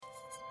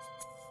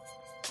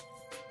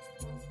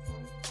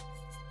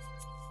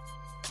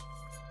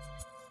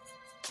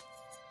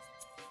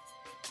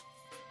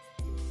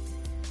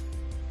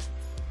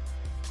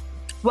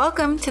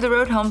Welcome to the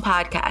Road Home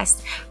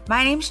podcast.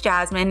 My name's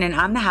Jasmine, and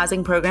I'm the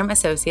Housing Program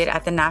Associate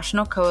at the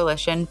National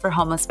Coalition for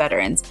Homeless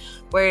Veterans,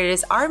 where it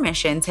is our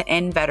mission to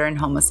end veteran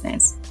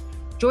homelessness.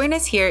 Join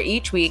us here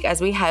each week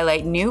as we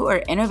highlight new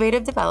or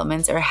innovative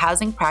developments or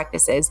housing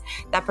practices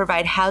that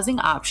provide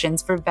housing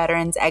options for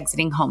veterans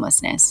exiting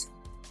homelessness.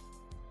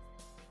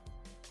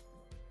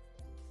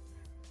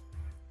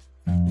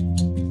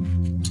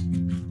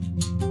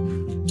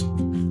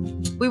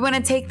 We want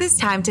to take this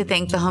time to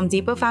thank the Home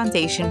Depot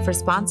Foundation for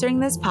sponsoring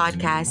this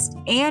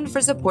podcast and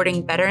for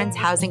supporting veterans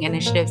housing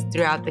initiatives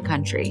throughout the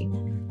country.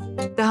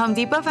 The Home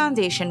Depot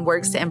Foundation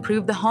works to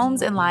improve the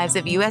homes and lives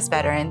of U.S.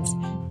 veterans,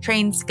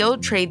 train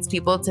skilled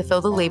tradespeople to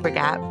fill the labor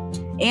gap,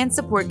 and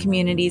support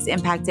communities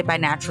impacted by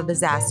natural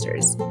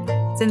disasters.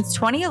 Since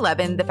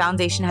 2011, the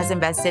foundation has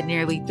invested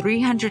nearly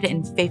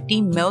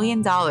 $350 million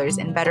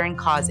in veteran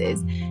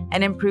causes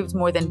and improved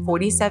more than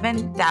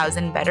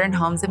 47,000 veteran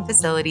homes and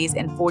facilities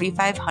in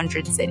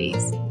 4,500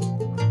 cities.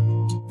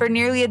 For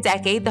nearly a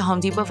decade, the Home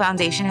Depot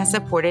Foundation has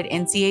supported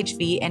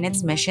NCHV in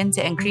its mission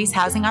to increase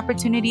housing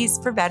opportunities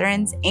for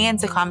veterans and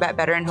to combat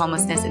veteran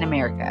homelessness in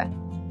America.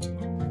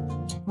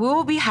 We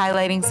will be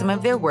highlighting some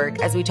of their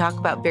work as we talk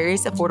about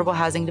various affordable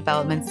housing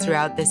developments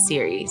throughout this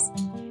series.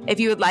 If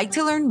you would like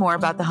to learn more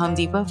about the Home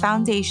Depot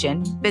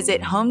Foundation,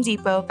 visit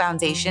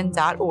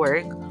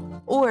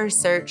homedepotfoundation.org or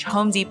search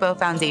Home Depot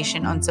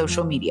Foundation on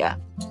social media.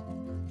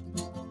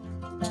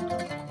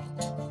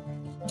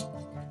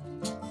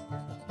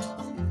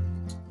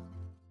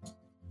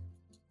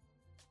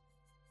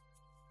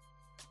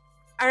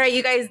 All right,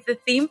 you guys, the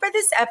theme for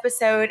this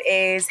episode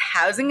is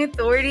housing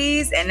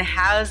authorities and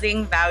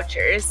housing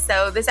vouchers.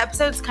 So this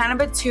episode's kind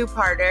of a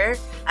two-parter.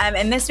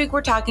 And this week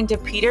we're talking to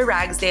Peter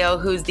Ragsdale,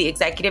 who's the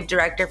executive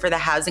director for the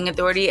Housing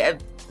Authority of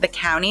the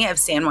County of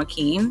San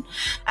Joaquin.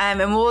 And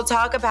we'll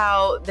talk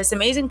about this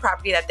amazing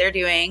property that they're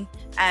doing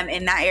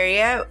in that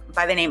area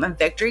by the name of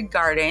Victory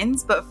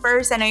Gardens. But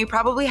first, I know you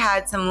probably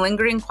had some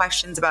lingering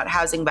questions about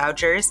housing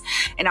vouchers,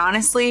 and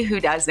honestly, who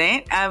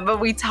doesn't? But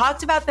we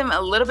talked about them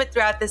a little bit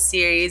throughout this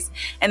series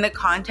in the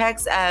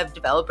context of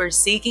developers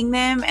seeking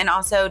them and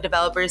also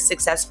developers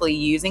successfully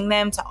using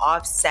them to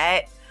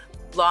offset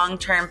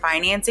long-term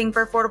financing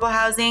for affordable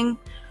housing.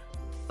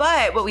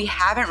 But what we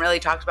haven't really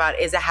talked about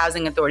is a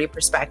housing authority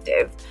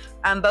perspective,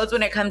 both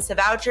when it comes to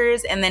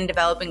vouchers and then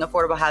developing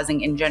affordable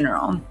housing in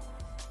general.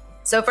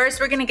 So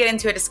first, we're going to get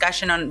into a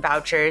discussion on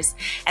vouchers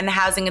and the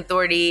housing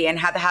authority and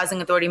how the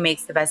housing authority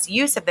makes the best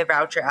use of the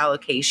voucher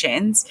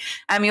allocations.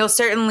 You'll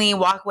certainly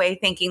walk away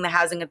thinking the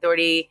housing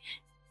authority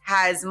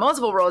has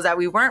multiple roles that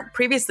we weren't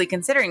previously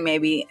considering.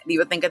 Maybe you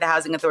would think of the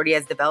housing authority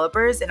as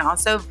developers and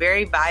also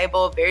very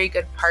viable, very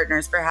good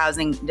partners for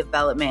housing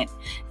development,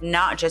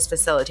 not just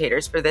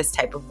facilitators for this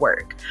type of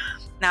work.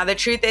 Now, the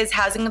truth is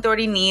housing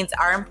authority needs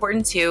are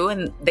important too,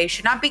 and they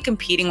should not be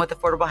competing with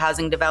affordable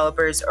housing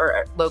developers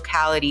or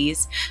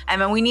localities.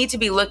 And we need to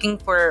be looking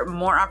for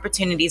more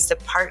opportunities to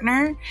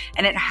partner,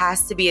 and it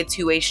has to be a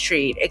two-way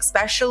street,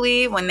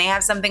 especially when they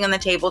have something on the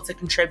table to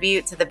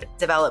contribute to the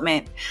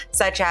development,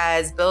 such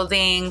as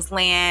buildings,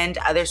 land,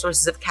 other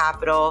sources of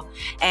capital.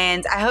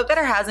 And I hope that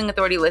our housing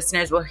authority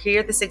listeners will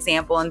hear this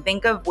example and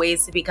think of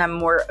ways to become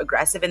more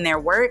aggressive in their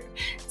work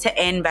to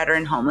end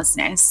veteran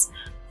homelessness.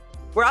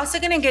 We're also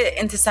going to get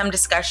into some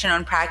discussion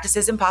on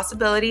practices and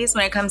possibilities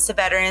when it comes to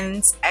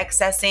veterans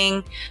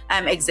accessing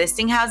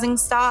existing housing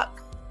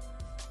stock.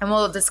 And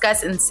we'll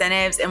discuss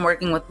incentives and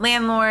working with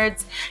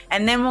landlords.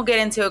 And then we'll get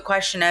into a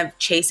question of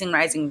chasing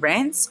rising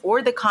rents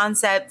or the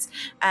concept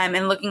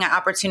and looking at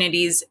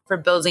opportunities for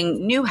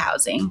building new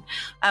housing.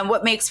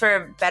 What makes for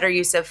a better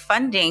use of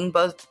funding,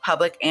 both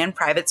public and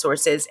private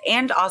sources,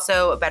 and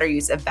also a better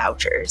use of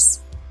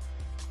vouchers.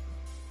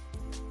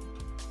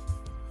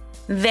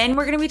 Then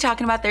we're going to be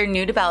talking about their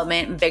new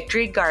development,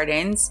 Victory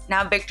Gardens.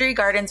 Now, Victory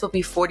Gardens will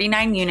be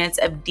 49 units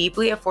of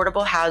deeply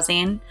affordable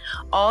housing,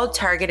 all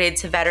targeted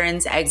to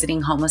veterans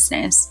exiting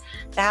homelessness.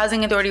 The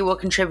Housing Authority will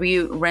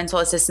contribute rental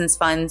assistance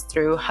funds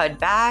through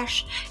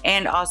HUD-VASH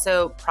and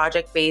also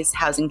project-based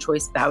housing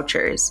choice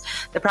vouchers.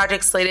 The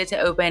project's slated to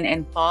open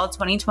in fall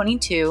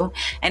 2022.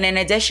 And in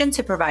addition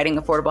to providing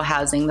affordable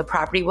housing, the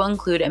property will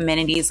include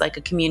amenities like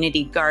a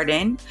community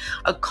garden,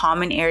 a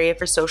common area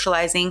for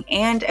socializing,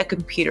 and a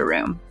computer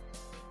room.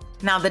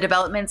 Now, the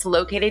development's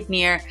located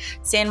near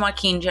San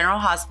Joaquin General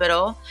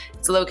Hospital.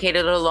 It's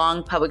located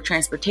along public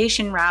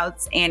transportation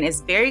routes and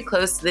is very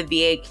close to the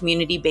VA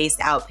community-based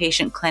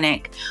outpatient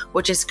clinic,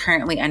 which is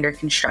currently under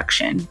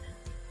construction.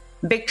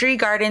 Victory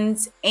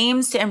Gardens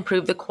aims to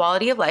improve the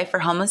quality of life for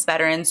homeless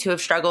veterans who have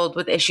struggled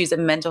with issues of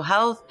mental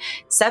health,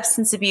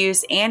 substance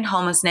abuse, and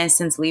homelessness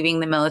since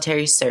leaving the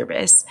military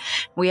service.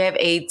 We have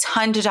a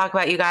ton to talk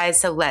about, you guys,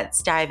 so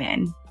let's dive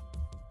in.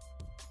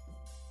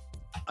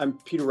 I'm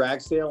Peter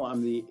Ragsdale.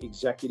 I'm the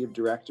Executive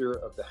Director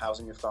of the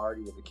Housing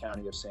Authority of the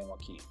County of San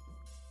Joaquin.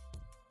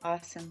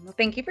 Awesome. Well,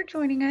 thank you for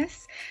joining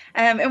us.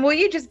 And will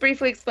you just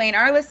briefly explain,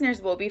 our listeners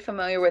will be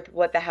familiar with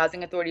what the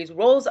Housing Authority's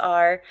roles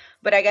are,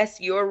 but I guess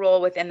your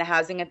role within the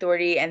Housing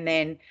Authority and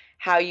then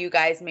how you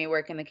guys may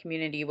work in the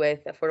community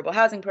with affordable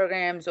housing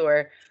programs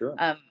or Sure.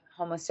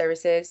 homeless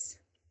services?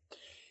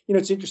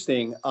 It's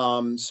interesting.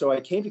 So I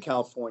came to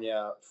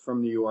California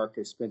from New York.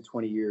 I spent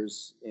 20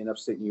 years in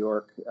upstate New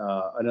York,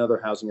 another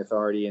housing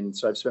authority, and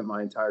so I've spent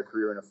my entire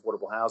career in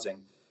affordable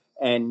housing.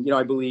 And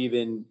I believe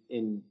in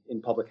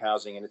public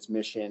housing and its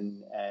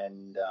mission,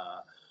 and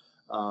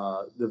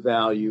the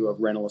value of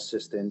rental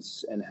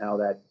assistance and how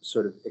that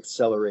sort of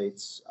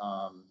accelerates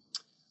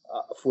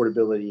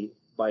affordability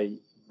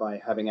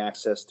by having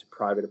access to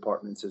private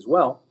apartments as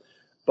well.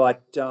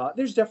 But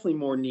there's definitely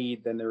more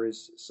need than there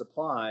is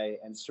supply,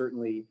 and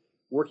certainly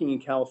working in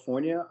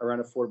California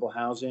around affordable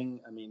housing.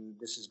 I mean,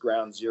 this is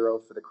ground zero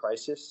for the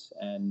crisis,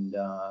 and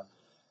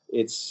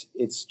it's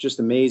just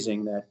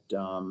amazing that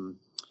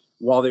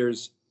while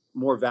there's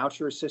more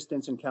voucher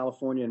assistance in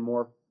California and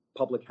more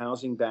public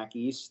housing back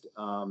east,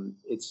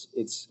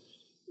 it's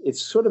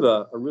sort of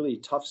a really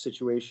tough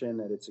situation,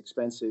 that it's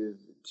expensive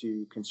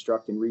to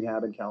construct and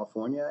rehab in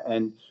California,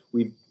 and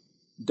we've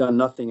done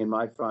nothing in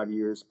my 5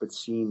 years but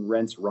seen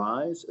rents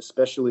rise.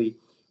 Especially,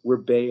 we're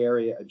Bay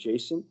Area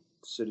adjacent,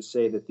 so to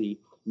say that the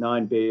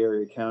 9 Bay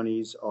Area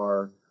counties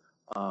are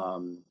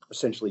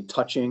essentially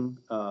touching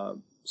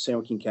San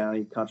Joaquin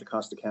County, Contra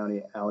Costa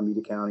County,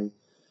 Alameda County,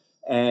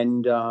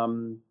 and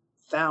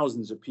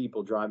thousands of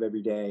people drive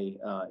every day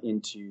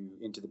into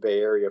the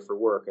Bay Area for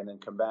work and then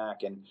come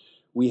back. And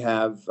we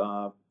have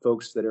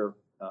folks that are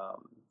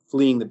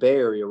fleeing the Bay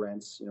Area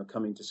rents,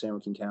 coming to San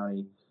Joaquin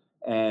County,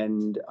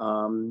 and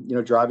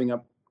driving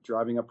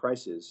up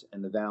prices.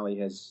 And the Valley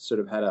has sort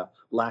of had a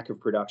lack of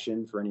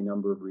production for any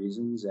number of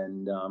reasons,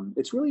 and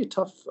it's really a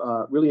tough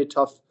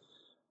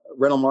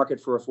rental market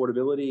for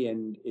affordability,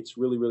 and it's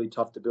really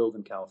tough to build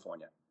in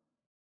California.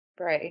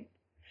 Right.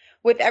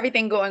 With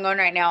everything going on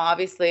right now,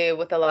 obviously,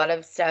 with a lot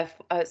of stuff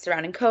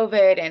surrounding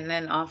COVID, and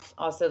then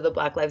also the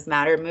Black Lives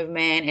Matter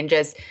movement and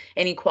just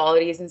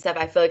inequalities and stuff,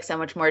 I feel like so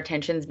much more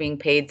attention is being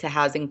paid to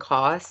housing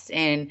costs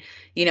and,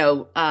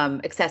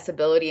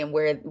 accessibility and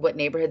what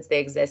neighborhoods they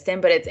exist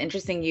in. But it's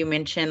interesting you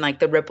mentioned like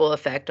the ripple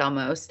effect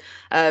almost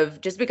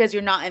of, just because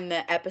you're not in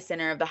the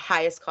epicenter of the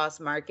highest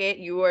cost market,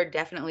 you are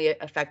definitely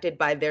affected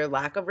by their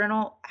lack of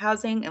rental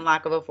housing and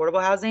lack of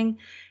affordable housing.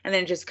 And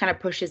then it just kind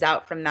of pushes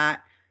out from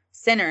that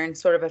center and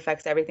sort of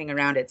affects everything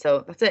around it.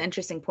 So that's an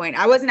interesting point.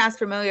 I wasn't as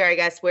familiar, I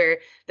guess, where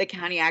the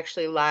county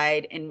actually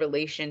lied in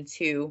relation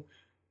to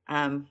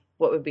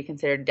what would be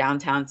considered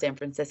downtown San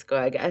Francisco,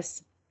 I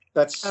guess.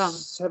 That's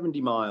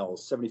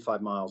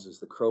 75 miles as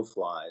the crow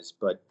flies.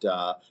 But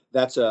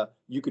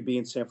you could be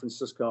in San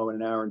Francisco in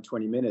an hour and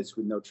 20 minutes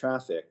with no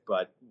traffic.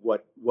 But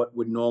what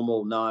would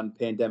normal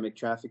non-pandemic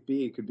traffic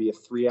be? It could be a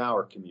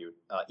 3-hour commute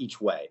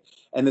each way.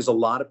 And there's a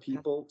lot of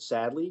people,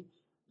 sadly,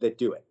 that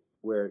do it,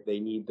 where they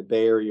need the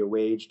Bay Area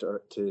wage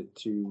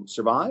to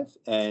survive,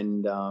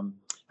 and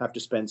have to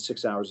spend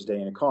 6 hours a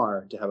day in a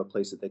car to have a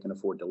place that they can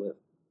afford to live.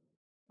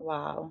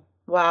 Wow.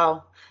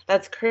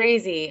 That's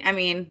crazy. I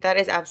mean, that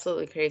is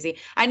absolutely crazy.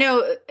 I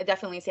know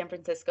definitely San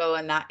Francisco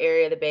and that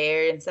area, the Bay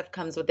Area and stuff,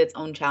 comes with its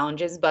own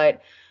challenges,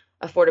 but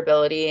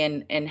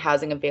affordability and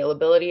housing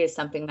availability is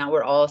something that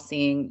we're all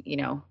seeing,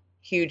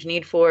 huge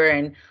need for,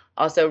 and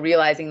also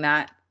realizing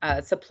that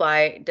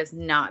supply does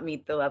not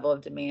meet the level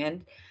of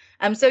demand.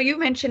 So you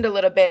mentioned a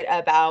little bit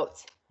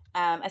about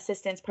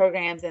assistance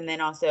programs, and then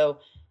also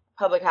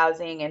public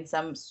housing and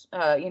some,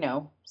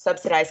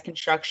 subsidized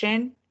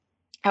construction.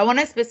 I want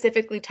to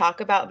specifically talk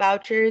about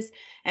vouchers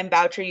and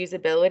voucher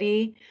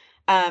usability,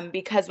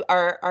 because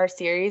our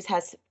series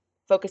has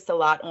focused a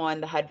lot on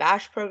the HUD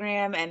VASH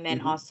program, and then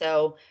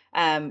also,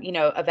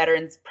 a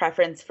veteran's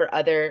preference for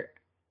other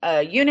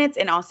units,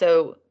 and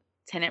also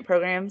tenant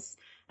programs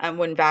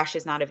when VASH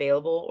is not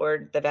available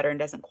or the veteran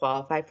doesn't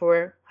qualify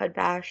for HUD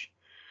VASH.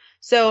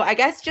 So I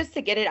guess just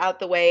to get it out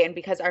the way, and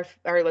because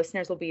our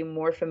listeners will be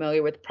more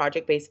familiar with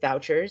project-based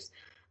vouchers,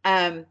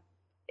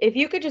 if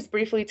you could just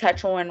briefly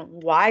touch on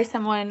why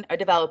a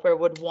developer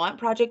would want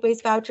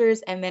project-based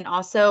vouchers, and then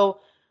also,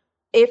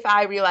 if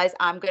I realize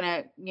I'm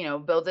gonna,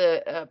 build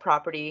a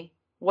property,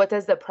 what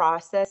does the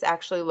process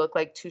actually look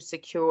like to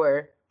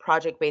secure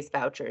project-based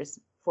vouchers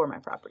for my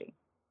property?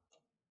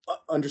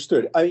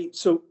 Understood.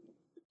 So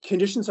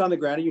conditions on the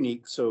ground are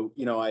unique. So,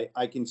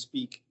 I can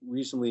speak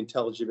reasonably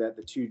intelligently about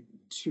the two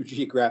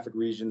geographic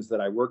regions that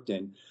I worked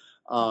in.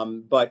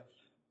 But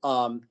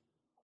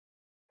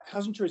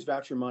housing choice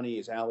voucher money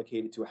is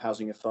allocated to a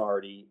housing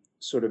authority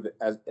sort of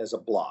as a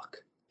block.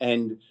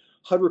 And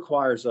HUD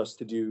requires us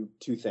to do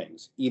two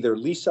things: either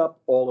lease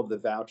up all of the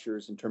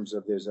vouchers in terms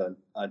of there's a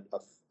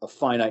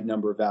finite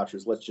number of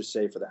vouchers. Let's just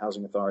say for the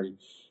housing authority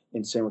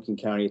in San Joaquin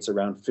County, it's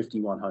around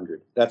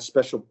 5,100. That's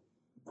special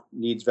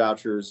needs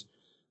vouchers,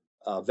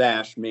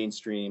 VASH,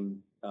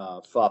 mainstream,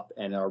 FUP,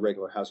 and our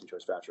regular housing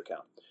choice voucher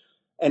account.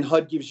 And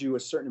HUD gives you a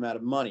certain amount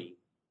of money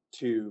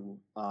to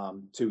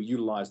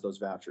utilize those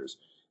vouchers.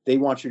 They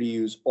want you to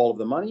use all of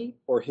the money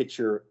or hit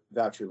your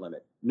voucher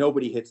limit.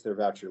 Nobody hits their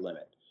voucher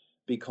limit,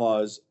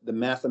 because the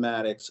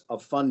mathematics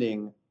of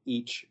funding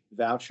each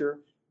voucher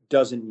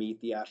doesn't meet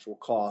the actual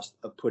cost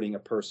of putting a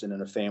person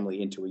and a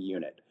family into a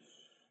unit.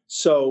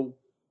 So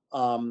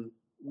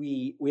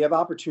we have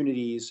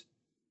opportunities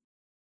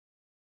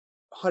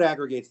HUD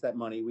aggregates that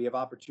money. We have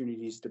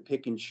opportunities to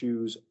pick and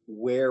choose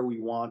where we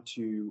want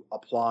to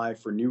apply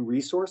for new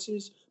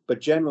resources, but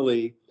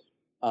generally,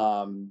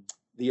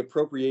 the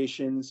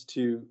appropriations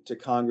to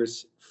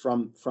Congress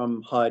from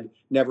HUD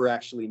never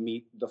actually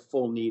meet the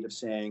full need of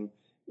saying,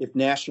 if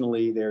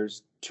nationally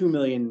there's 2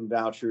 million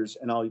vouchers,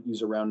 and I'll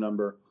use a round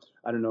number,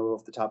 I don't know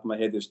off the top of my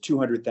head, there's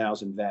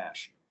 200,000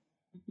 VASH.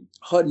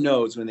 HUD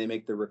knows when they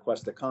make the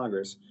request to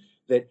Congress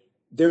that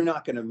they're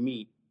not going to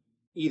meet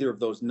either of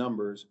those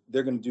numbers.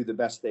 They're going to do the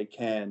best they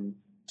can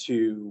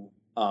to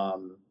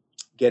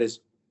get as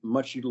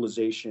much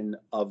utilization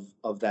of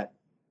that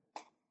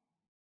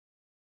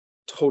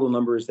total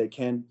number as they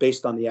can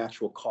based on the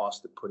actual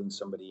cost of putting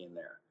somebody in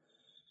there.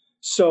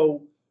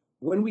 So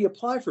when we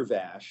apply for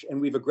VASH, and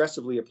we've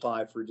aggressively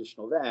applied for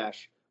additional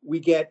VASH, we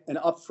get an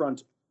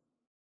upfront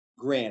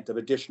grant of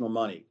additional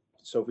money.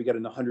 So if we get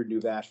 100 new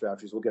VASH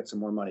vouchers, we'll get some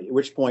more money, at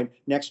which point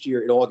next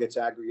year it all gets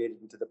aggregated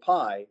into the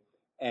pie,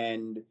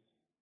 and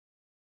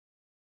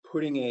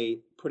putting a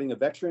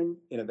veteran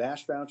in a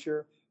VASH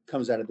voucher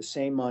comes out of the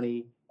same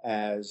money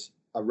as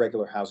a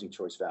regular housing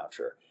choice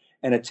voucher.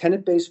 And a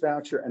tenant-based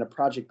voucher and a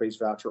project-based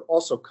voucher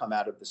also come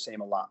out of the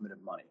same allotment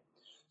of money.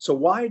 So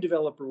why a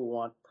developer will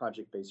want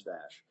project-based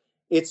VASH?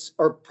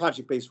 Or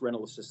project-based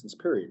rental assistance,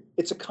 period.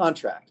 It's a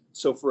contract.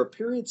 So for a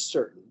period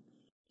certain,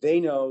 they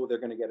know they're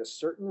going to get a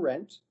certain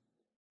rent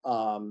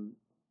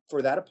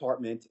for that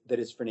apartment that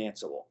is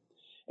financeable.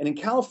 And in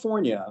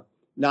California,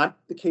 not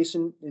the case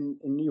in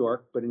New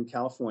York, but in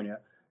California,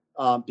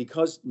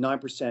 because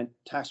 9%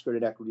 tax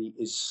credit equity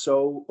is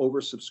so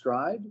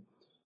oversubscribed,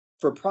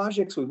 for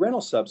projects with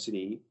rental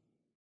subsidy,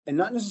 and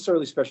not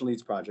necessarily special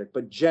needs project,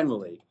 but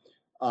generally,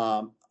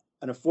 an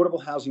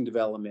affordable housing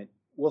development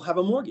will have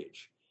a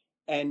mortgage.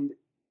 And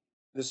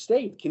the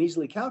state can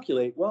easily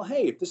calculate, well,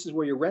 hey, if this is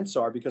where your rents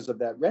are because of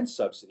that rent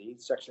subsidy,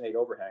 Section 8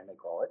 overhang, they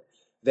call it,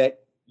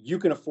 that you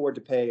can afford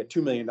to pay a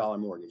 $2 million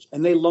mortgage.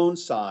 And they loan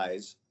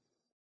size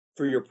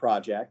for your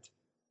project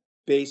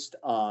based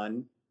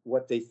on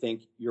what they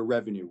think your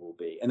revenue will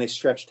be. And they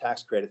stretch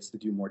tax credits to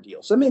do more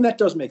deals. So, I mean, that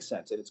does make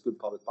sense, and it's good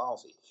public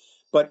policy.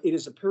 But it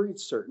is a period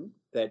certain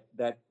that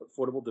that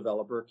affordable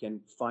developer can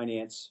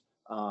finance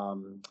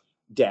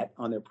debt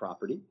on their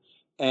property.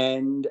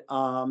 And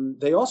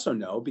they also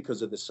know,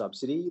 because of the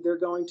subsidy, they're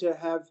going to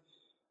have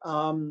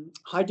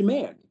high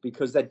demand,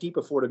 because that deep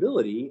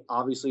affordability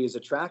obviously is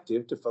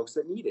attractive to folks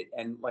that need it.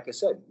 And like I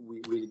said,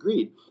 we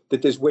agreed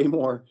that there's way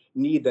more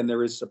need than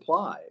there is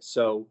supply.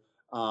 So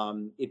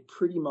it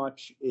pretty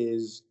much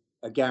is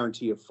a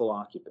guarantee of full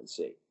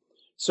occupancy.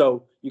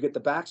 So you get the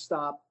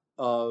backstop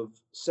of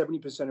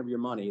 70% of your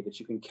money that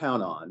you can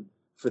count on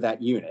for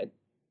that unit.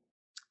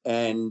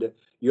 And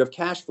you have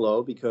cash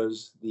flow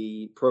because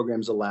the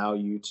programs allow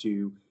you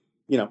to,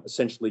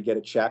 essentially get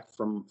a check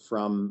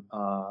from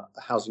a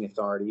housing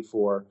authority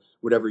for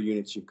whatever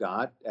units you've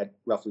got at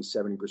roughly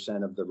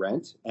 70% of the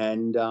rent.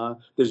 And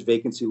there's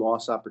vacancy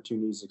loss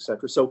opportunities, et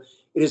cetera. So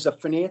it is a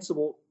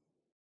financeable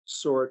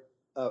source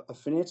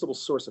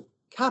of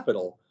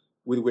capital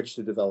with which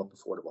to develop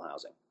affordable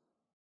housing.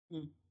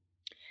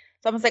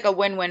 It's almost like a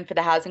win-win for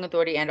the housing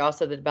authority and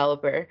also the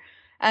developer.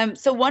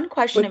 So one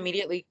question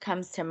immediately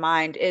comes to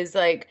mind is,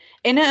 like,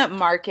 in a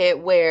market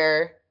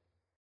where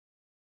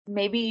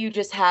maybe you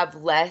just have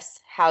less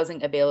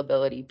housing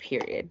availability,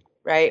 period,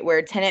 right? Where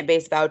a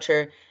tenant-based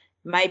voucher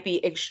might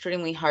be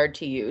extremely hard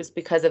to use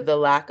because of the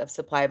lack of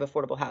supply of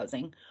affordable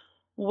housing.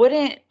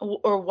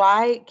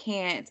 Why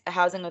can't a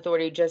housing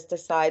authority just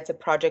decide to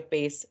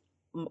project-base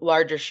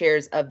larger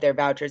shares of their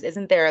vouchers?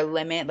 Isn't there a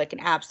limit, like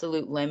an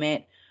absolute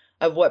limit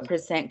of what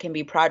percent can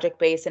be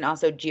project-based, and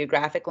also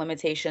geographic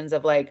limitations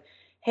of, like,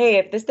 hey,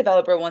 if this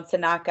developer wants to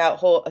knock out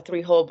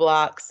three whole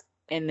blocks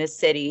in this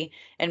city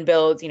and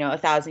build,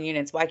 1,000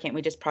 units, why can't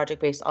we just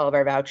project-base all of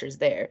our vouchers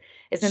there?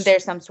 Isn't there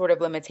some sort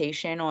of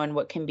limitation on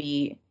what can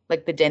be,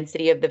 like, the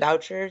density of the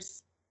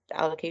vouchers, the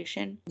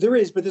allocation? There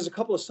is, but there's a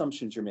couple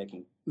assumptions you're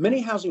making. Many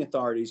housing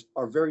authorities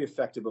are very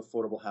effective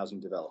affordable housing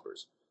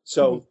developers.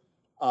 So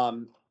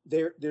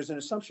there's an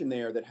assumption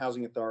there that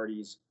housing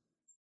authorities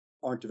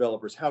aren't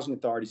developers. Housing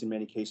authorities in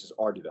many cases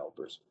are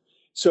developers.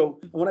 So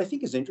what I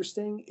think is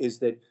interesting is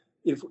that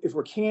if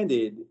we're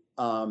candid,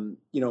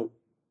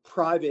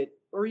 private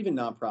or even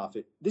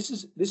nonprofit, this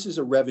is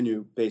a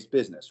revenue-based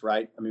business,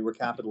 right? I mean, we're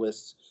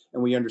capitalists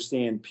and we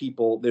understand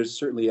people. There's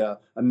certainly a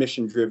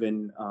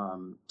mission-driven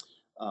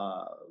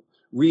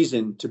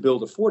reason to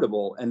build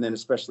affordable, and then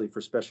especially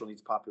for special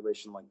needs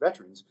population like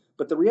veterans.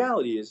 But the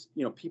reality is,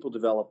 people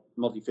develop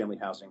multifamily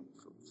housing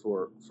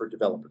for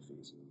developer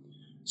fees.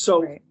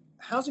 So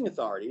housing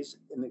authorities,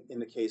 in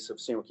the case of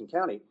San Joaquin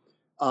County,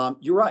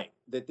 you're right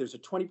that there's a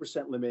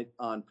 20% limit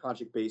on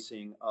project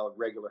basing of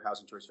regular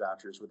housing choice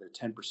vouchers, with a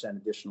 10%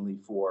 additionally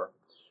for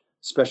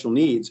special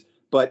needs.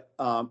 But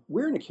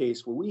we're in a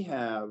case where we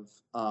have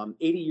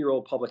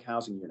 80-year-old public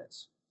housing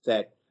units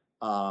that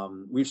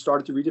we've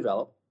started to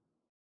redevelop.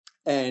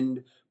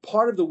 And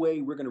part of the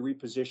way we're going to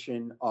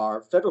reposition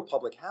our federal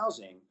public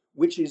housing,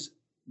 which is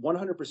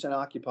 100%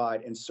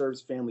 occupied and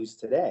serves families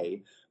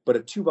today, but a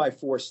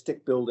 2x4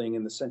 stick building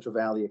in the Central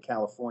Valley of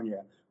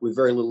California with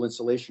very little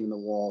insulation in the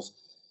walls,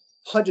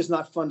 HUD does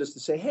not fund us to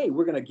say, hey,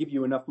 we're going to give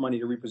you enough money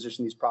to reposition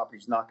these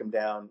properties, knock them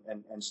down,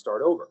 and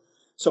start over.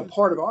 So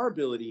part of our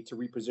ability to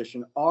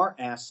reposition our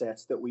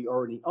assets that we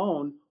already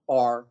own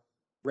are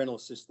rental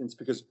assistance,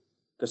 because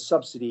the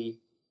subsidy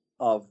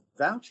of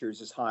vouchers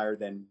is higher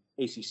than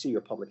ACC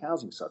or public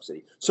housing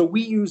subsidy. So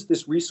we use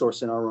this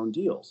resource in our own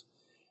deals.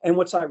 And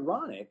what's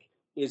ironic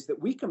is that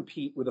we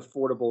compete with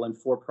affordable and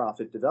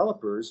for-profit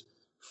developers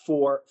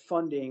for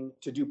funding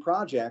to do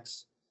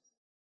projects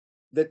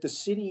that the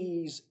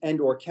cities and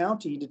or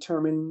county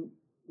determine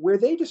where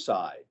they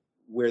decide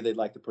where they'd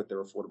like to put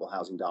their affordable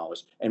housing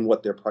dollars and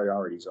what their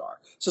priorities are.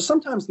 So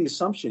sometimes the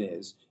assumption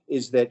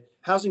is that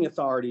housing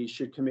authorities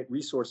should commit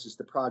resources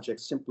to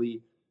projects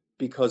simply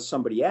because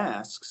somebody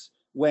asks,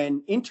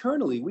 when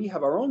internally we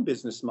have our own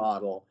business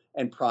model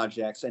and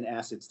projects and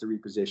assets to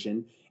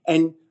reposition,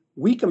 and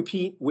we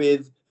compete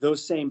with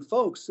those same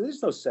folks. So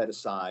there's no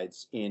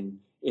set-asides in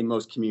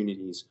most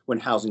communities when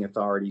housing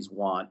authorities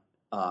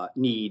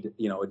need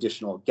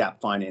additional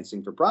gap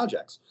financing for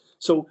projects.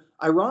 So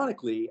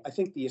ironically, I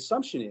think the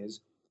assumption is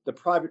the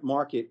private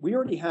market, we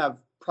already have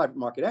private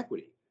market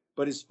equity,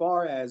 but as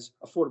far as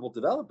affordable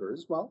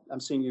developers, well, I'm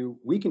seeing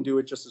we can do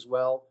it just as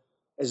well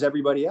as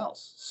everybody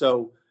else.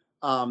 So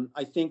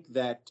I think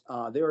that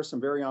there are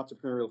some very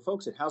entrepreneurial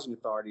folks at housing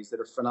authorities that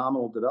are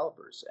phenomenal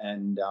developers.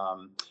 And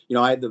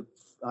I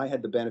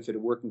had the benefit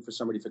of working for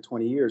somebody for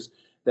 20 years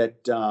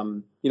that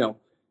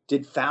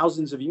did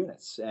thousands of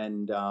units,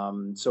 and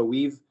so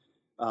we've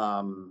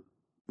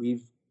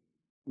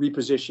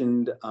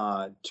repositioned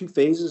 2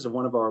 phases of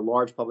one of our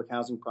large public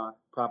housing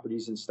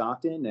properties in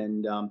Stockton,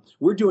 and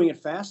we're doing it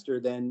faster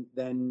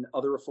than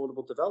other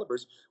affordable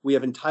developers. We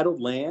have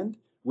entitled land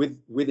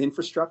with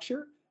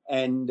infrastructure,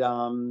 and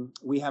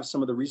we have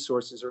some of the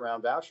resources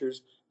around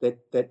vouchers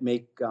that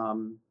make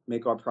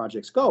our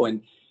projects go.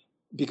 And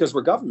because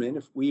we're government,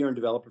 if we earn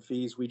developer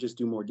fees, we just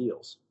do more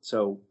deals.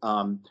 So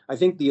I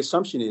think the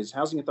assumption is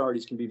housing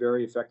authorities can be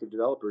very effective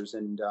developers,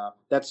 and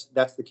that's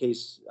the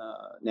case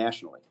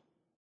nationally.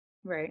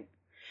 Right.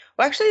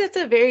 Well, actually, that's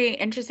a very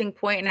interesting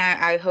point, and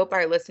I hope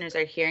our listeners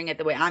are hearing it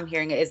the way I'm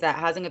hearing it, is that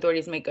housing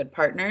authorities make good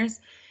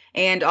partners,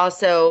 and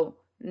also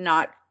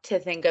not to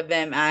think of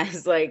them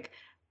as like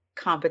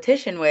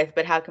competition with,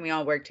 but how can we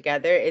all work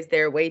together? Is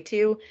there a way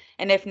to?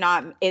 And if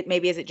not,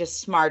 is it just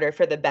smarter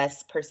for the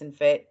best person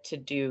fit to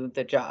do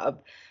the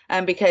job?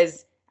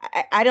 Because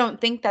I don't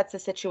think that's a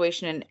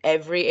situation in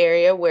every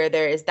area where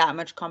there is that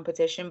much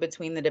competition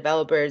between the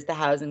developers, the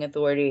housing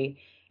authority,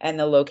 and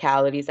the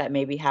localities that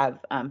maybe have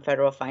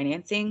federal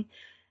financing.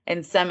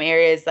 In some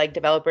areas, like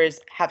developers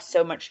have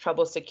so much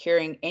trouble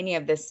securing any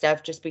of this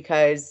stuff just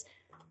because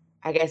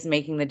I guess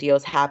making the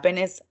deals happen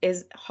is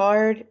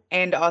hard.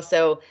 And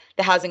also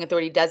the housing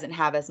authority doesn't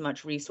have as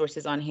much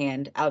resources on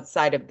hand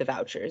outside of the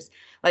vouchers.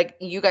 Like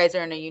you guys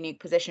are in a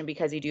unique position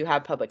because you do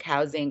have public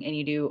housing and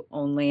you do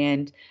own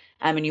land,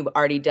 and you've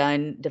already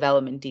done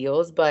development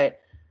deals.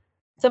 But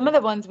some of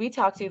the ones we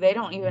talk to, they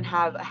don't even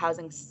have a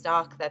housing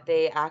stock that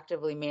they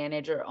actively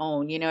manage or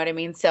own. You know what I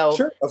mean? So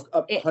Sure,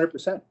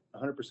 100%,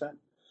 100%.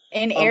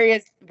 In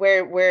areas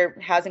where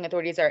housing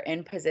authorities are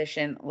in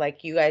position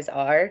like you guys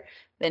are,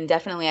 then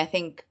definitely I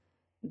think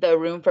the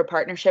room for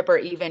partnership, or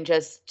even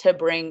just to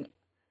bring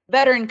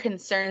veteran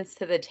concerns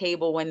to the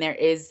table when there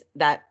is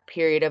that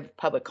period of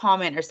public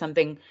comment or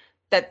something,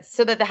 that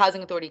so that the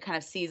housing authority kind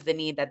of sees the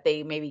need that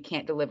they maybe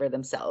can't deliver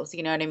themselves.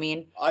 You know what I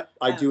mean?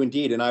 I do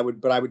indeed, and I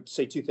would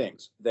say 2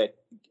 things that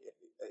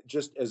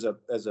just as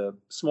a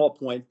small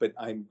point, but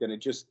I'm going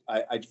to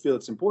I feel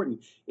it's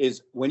important,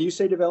 is when you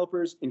say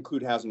developers,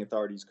 include housing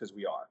authorities, because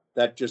we are.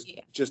 That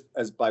just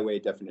as by way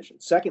of definition.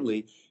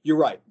 Secondly, you're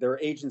right. There are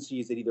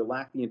agencies that either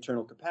lack the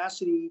internal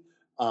capacity,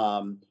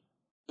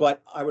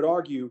 but I would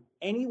argue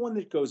anyone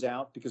that goes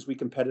out, because we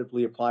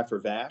competitively apply for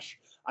VASH,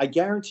 I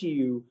guarantee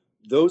you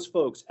those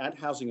folks at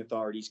housing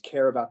authorities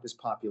care about this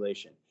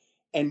population.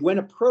 And when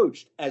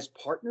approached as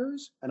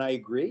partners, and I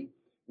agree,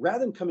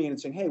 rather than coming in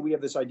and saying, hey, we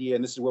have this idea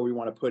and this is where we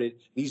want to put it,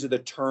 these are the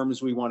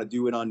terms we want to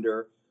do it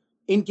under,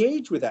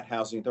 engage with that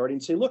housing authority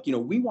and say, look,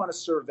 we want to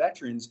serve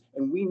veterans,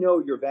 and we know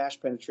your VASH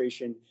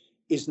penetration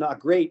is not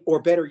great,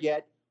 or better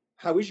yet,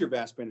 how is your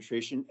VASH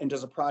penetration, and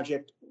does a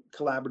project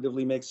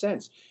collaboratively make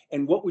sense?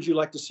 And what would you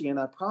like to see on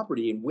that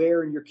property, and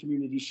where in your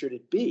community should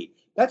it be?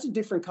 That's a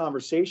different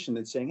conversation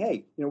than saying,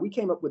 hey, we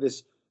came up with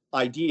this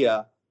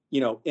idea,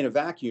 in a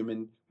vacuum,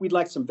 and we'd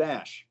like some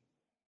VASH.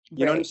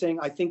 You know what I'm saying?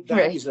 I think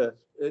that is a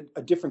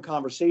different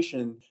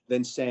conversation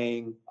than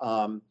saying,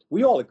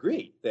 we all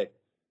agree that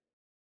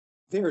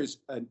there is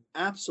an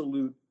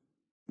absolute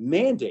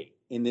mandate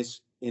in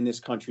this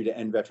country to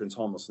end veterans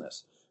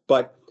homelessness.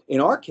 But in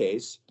our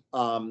case,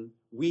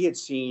 we had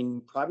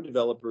seen private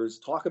developers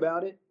talk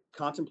about it,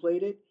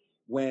 contemplate it,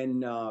 when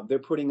they're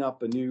putting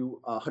up a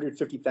new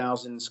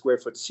 150,000 square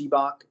foot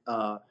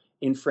CBOC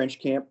in French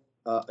Camp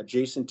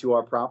adjacent to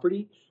our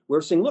property.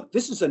 We're saying, look,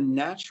 this is a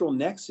natural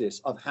nexus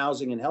of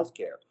housing and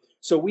healthcare.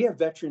 So we have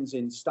veterans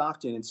in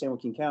Stockton and San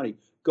Joaquin County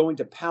going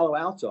to Palo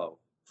Alto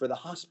for the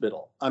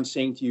hospital. I'm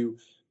saying to you,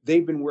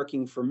 they've been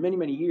working for many,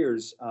 many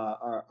years,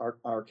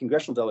 our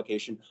congressional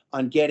delegation,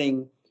 on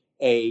getting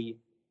a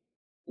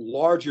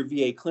larger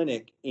VA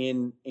clinic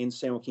in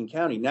San Joaquin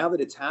County. Now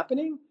that it's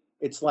happening,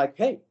 it's like,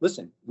 hey,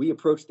 listen, we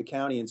approached the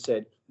county and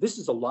said, this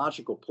is a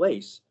logical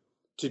place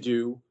to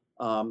do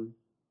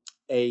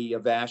a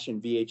VASH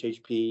and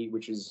VHHP,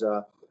 which is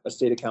a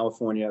state of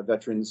California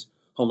veterans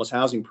homeless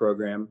housing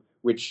program,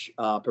 which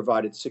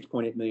provided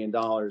 $6.8 million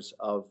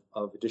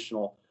of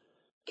additional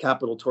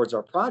capital towards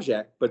our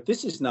project. But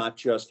this is not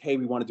just, hey,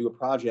 we want to do a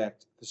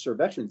project to serve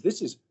veterans.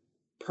 This is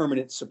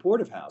permanent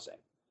supportive housing.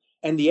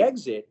 And the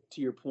exit,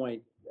 to your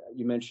point,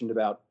 you mentioned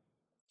about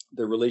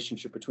the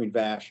relationship between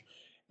VASH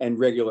and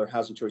regular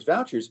housing choice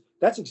vouchers,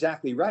 that's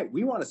exactly right.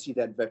 We want to see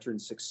that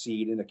veterans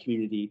succeed in a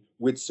community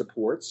with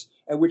supports,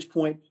 at which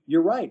point,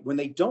 you're right, when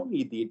they don't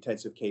need the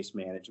intensive case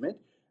management,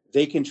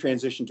 they can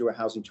transition to a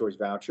housing choice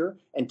voucher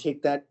and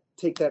take that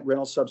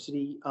rental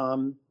subsidy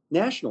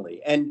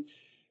nationally. And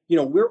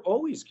we're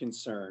always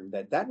concerned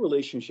that that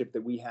relationship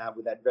that we have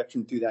with that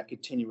veteran through that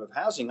continuum of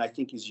housing, I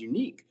think, is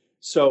unique.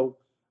 So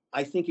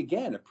I think,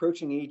 again,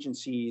 approaching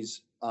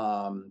agencies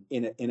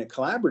in a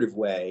collaborative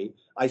way,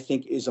 I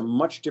think, is a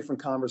much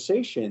different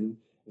conversation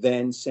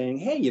than saying,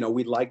 hey,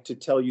 we'd like to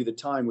tell you the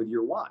time with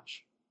your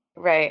watch.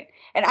 Right.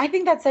 And I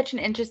think that's such an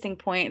interesting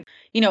point.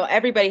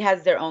 Everybody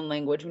has their own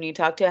language. When you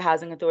talk to a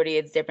housing authority,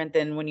 it's different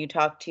than when you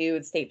talk to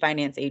a state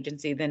finance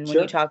agency, than when you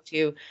Sure. talk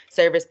to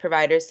service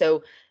providers.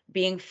 So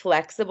being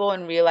flexible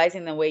and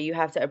realizing the way you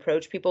have to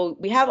approach people,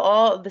 we have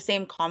all the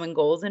same common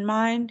goals in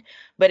mind,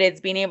 but it's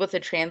being able to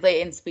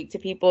translate and speak to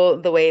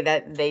people the way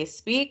that they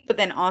speak, but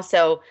then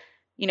also,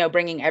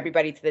 bringing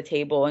everybody to the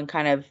table and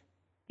kind of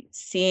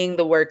seeing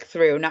the work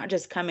through, not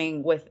just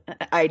coming with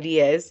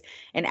ideas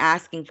and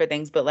asking for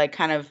things, but like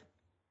kind of,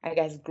 I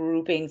guess,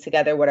 grouping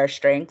together what our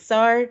strengths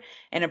are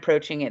and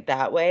approaching it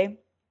that way.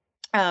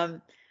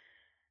 Um,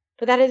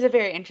 but that is a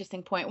very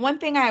interesting point. One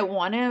thing I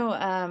want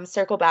to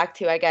circle back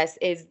to, I guess,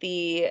 is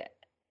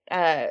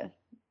uh,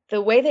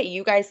 the way that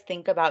you guys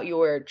think about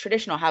your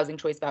traditional housing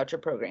choice voucher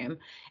program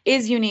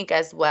is unique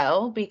as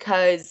well,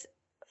 because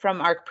from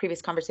our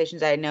previous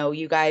conversations, I know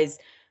you guys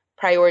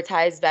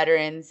prioritize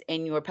veterans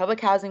in your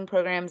public housing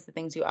programs, the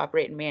things you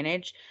operate and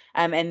manage,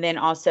 and then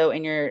also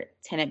in your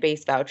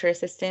tenant-based voucher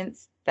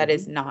assistance that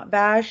is Mm-hmm. not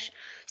VASH.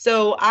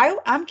 So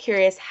I'm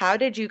curious, how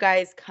did you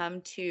guys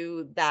come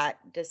to that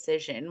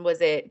decision?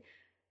 Was it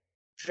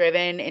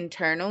driven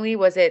internally?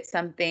 Was it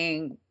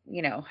something,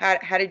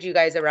 how did you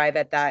guys arrive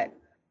at that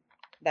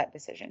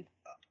decision?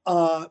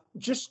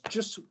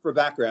 Just for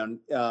background,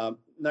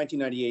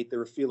 1998,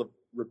 the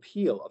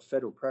repeal of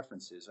federal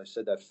preferences. I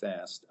said that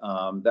fast.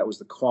 That was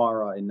the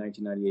QARA in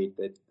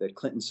 1998 that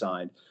Clinton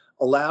signed,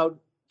 allowed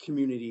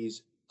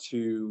communities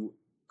to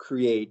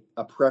create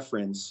a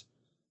preference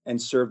and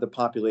serve the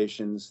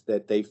populations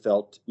that they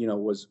felt,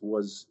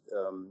 was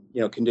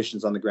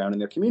conditions on the ground in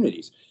their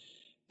communities.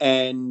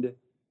 And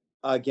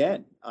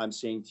again, I'm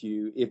saying to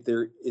you, if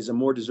there is a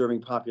more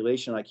deserving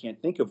population, I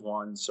can't think of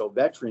one. So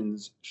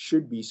veterans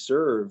should be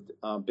served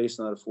based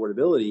on that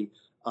affordability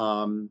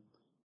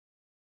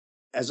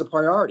as a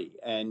priority.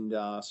 And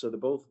so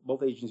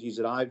both agencies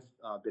that I've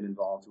been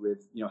involved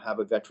with, have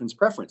a veterans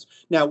preference.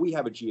 Now we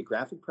have a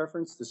geographic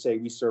preference to say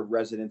we serve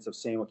residents of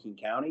San Joaquin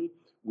County,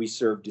 we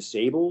serve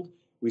disabled,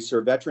 we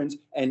serve veterans,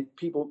 and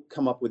people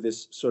come up with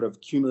this sort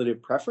of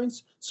cumulative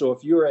preference. So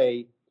if you're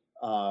you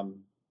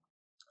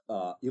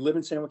live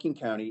in San Joaquin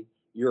County,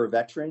 you're a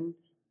veteran,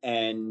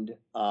 and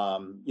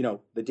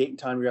the date and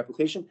time of your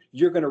application,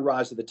 you're going to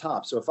rise to the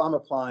top. So if I'm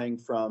applying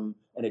from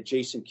an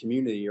adjacent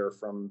community or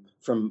from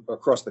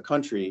across the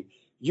country,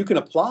 you can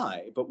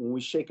apply, but when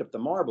we shake up the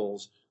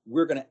marbles,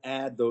 we're going to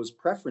add those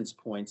preference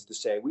points to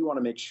say we want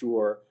to make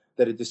sure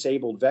that a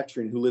disabled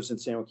veteran who lives in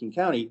San Joaquin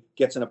County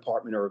gets an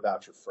apartment or a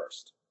voucher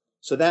first.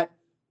 So that,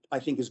 I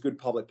think, is good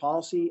public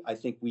policy. I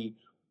think we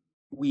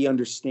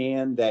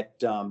understand that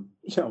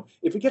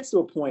if it gets to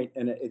a point,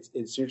 and it's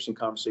an interesting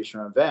conversation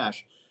around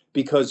VASH,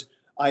 because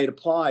I had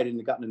applied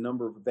and gotten a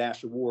number of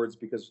VASH awards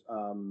because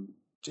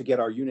to get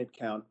our unit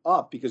count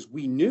up, because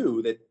we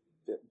knew that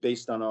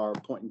based on our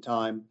point in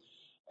time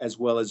as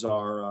well as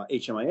our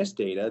HMIS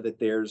data, that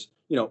there's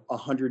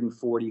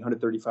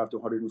 135 to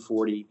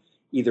 140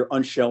 either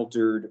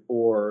unsheltered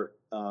or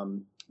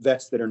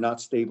vets that are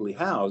not stably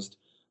housed.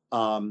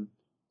 I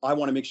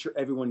want to make sure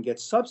everyone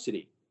gets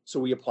subsidy. So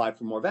we applied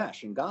for more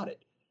VASH and got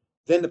it.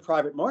 Then the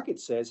private market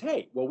says,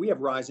 hey, well, we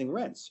have rising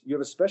rents. You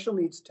have a special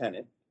needs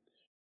tenant.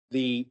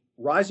 The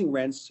rising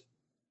rents,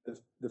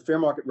 the fair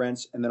market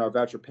rents, and then our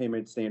voucher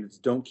payment standards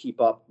don't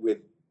keep up with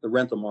the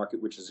rental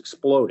market, which is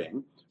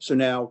exploding. So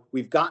now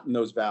we've gotten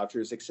those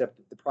vouchers, except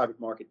that the private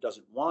market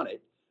doesn't want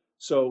it.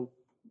 So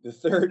the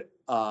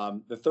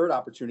third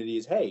opportunity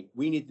is, hey,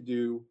 we need to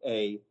do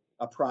a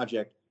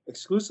project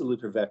exclusively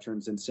for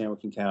veterans in San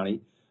Joaquin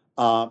County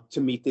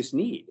to meet this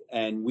need.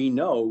 And we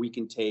know we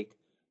can take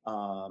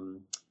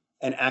an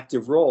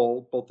active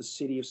role, both the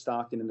city of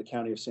Stockton and the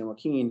county of San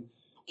Joaquin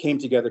came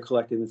together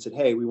collectively and said,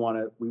 "Hey, we want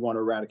to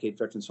eradicate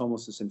veterans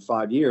homelessness in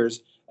 5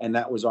 years," and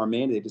that was our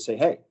mandate to say,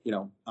 "Hey,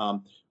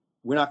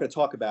 we're not going to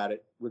talk about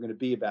it. We're going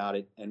to be about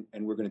it, and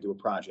we're going to do a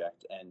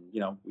project." And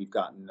we've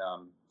gotten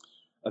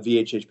a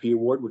VHHP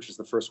award, which is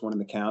the first one in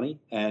the county,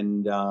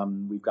 and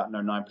we've gotten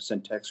our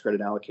 9% tax credit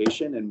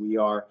allocation, and we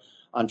are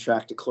on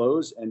track to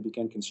close and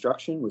begin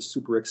construction. We're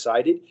super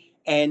excited,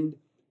 and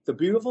the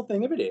beautiful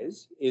thing of it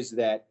is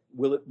that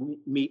will it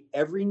meet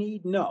every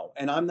need? No,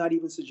 and I'm not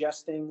even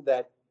suggesting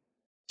that.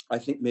 I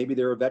think maybe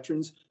there are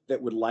veterans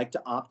that would like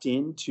to opt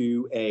in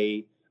to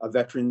a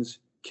veterans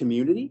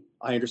community.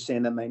 I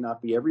understand that might not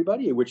be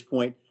everybody, at which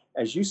point,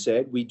 as you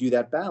said, we do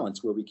that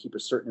balance where we keep a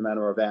certain amount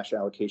of our VASH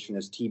allocation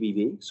as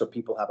TBV, so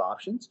people have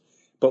options,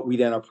 but we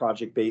then are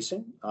project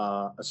basing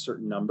a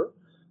certain number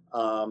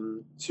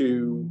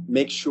to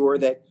make sure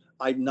that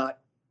I'm not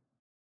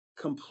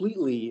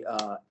completely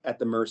at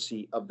the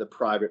mercy of the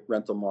private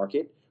rental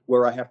market,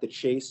 where I have to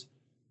chase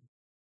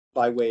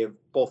by way of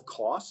both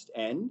cost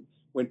and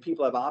when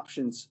people have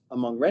options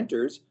among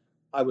renters.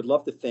 I would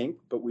love to think,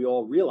 but we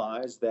all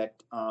realize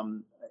that a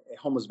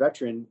homeless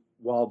veteran,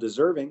 while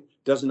deserving,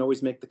 doesn't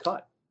always make the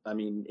cut. I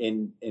mean,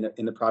 in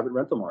the private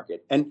rental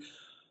market, and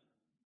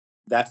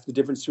that's the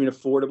difference between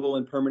affordable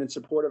and permanent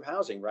supportive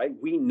housing, right?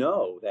 We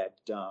know that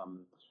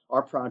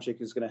our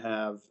project is going to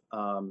have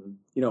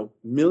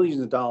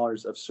millions of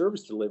dollars of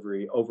service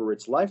delivery over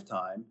its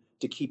lifetime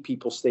to keep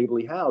people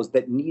stably housed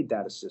that need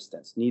that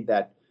assistance, need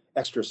that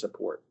extra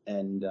support,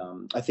 and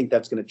I think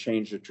that's going to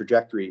change the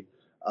trajectory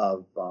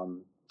of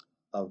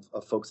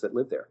folks that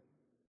live there.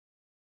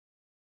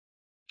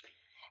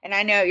 And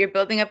I know you're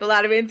building up a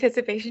lot of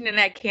anticipation, and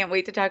I can't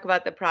wait to talk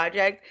about the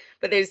project.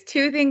 But there's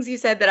two things you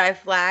said that I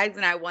flagged,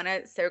 and I want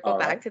to circle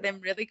back to them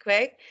really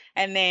quick.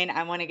 And then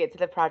I want to get to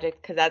the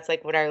project because that's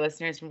like what our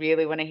listeners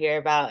really want to hear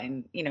about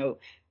and,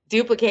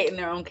 duplicate in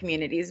their own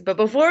communities. But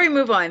before we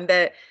move on,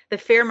 the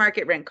fair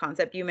market rent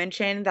concept, you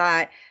mentioned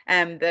that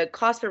the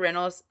cost for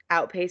rentals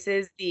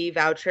outpaces the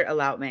voucher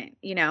allotment,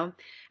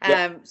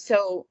 Yep.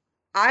 So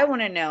I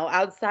want to know,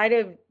 outside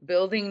of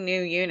building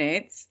new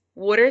units,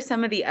 what are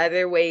some of the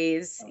other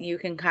ways you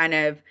can kind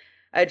of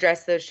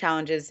address those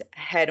challenges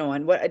head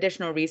on? What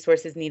additional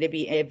resources need to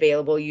be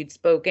available? You'd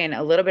spoken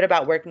a little bit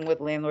about working with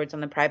landlords on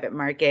the private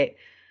market.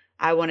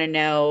 I want to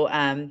know,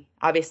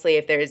 obviously,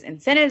 if there's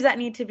incentives that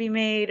need to be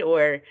made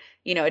or,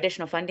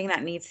 additional funding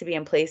that needs to be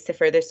in place to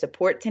further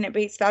support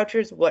tenant-based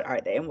vouchers. What are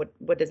they, and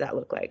what does that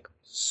look like?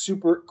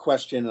 Super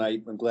question,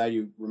 and I'm glad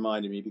you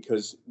reminded me,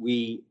 because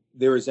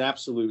there is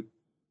absolute.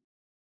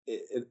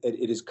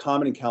 It is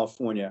common in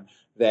California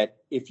that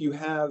if you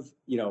have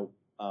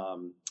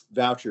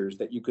vouchers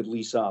that you could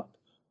lease up,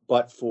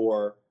 but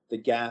for the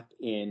gap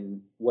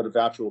in what a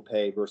voucher will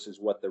pay versus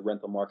what the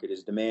rental market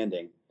is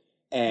demanding,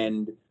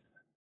 and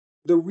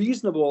the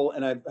reasonable,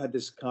 and I've had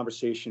this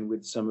conversation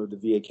with some of the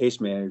VA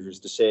case managers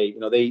to say,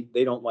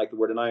 they don't like the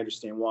word, and I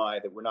understand why,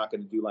 that we're not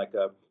going to do like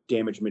a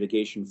damage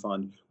mitigation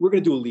fund. We're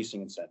going to do a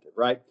leasing incentive,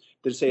 right?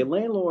 To say a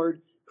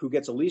landlord who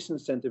gets a lease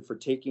incentive for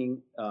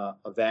taking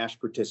a VASH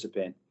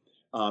participant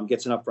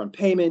gets an upfront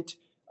payment,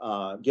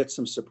 gets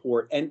some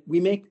support, and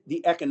we make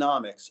the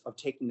economics of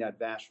taking that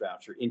VASH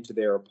voucher into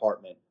their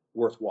apartment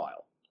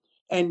worthwhile.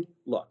 And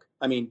look,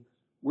 I mean,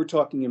 we're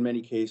talking in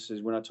many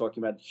cases, we're not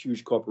talking about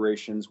huge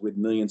corporations with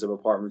millions of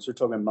apartments. We're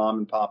talking about mom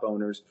and pop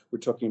owners. We're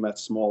talking about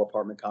small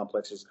apartment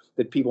complexes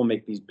that people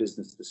make these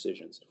business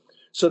decisions.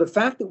 So the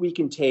fact that we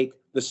can take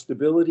the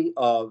stability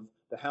of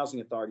the housing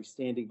authority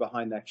standing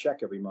behind that check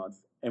every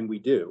month, and we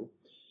do,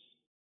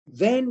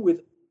 then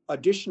with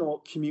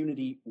additional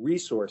community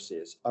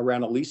resources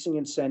around a leasing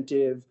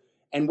incentive,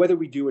 and whether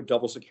we do a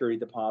double security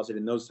deposit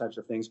and those types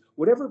of things,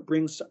 whatever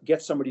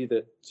gets somebody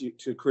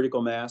to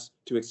critical mass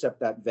to accept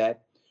that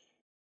vet.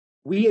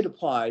 We had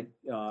applied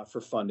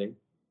for funding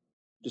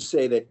to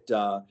say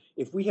that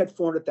if we had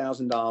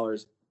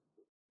 $400,000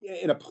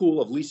 in a pool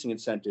of leasing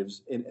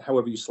incentives, in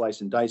however you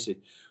slice and dice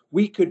it,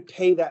 we could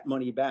pay that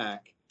money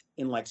back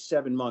in like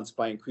 7 months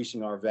by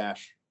increasing our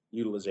VASH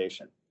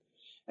utilization.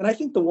 And I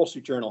think the Wall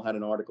Street Journal had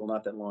an article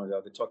not that long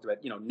ago that talked about,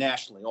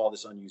 nationally, all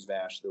this unused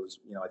VASH. There was,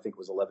 I think it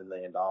was $11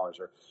 million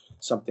or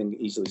something.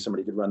 Easily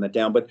somebody could run that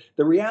down. But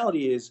the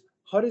reality is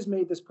HUD has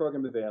made this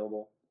program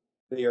available.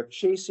 They are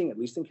chasing, at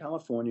least in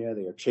California,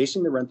 they are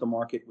chasing the rental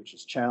market, which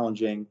is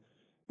challenging.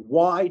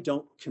 Why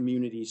don't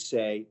communities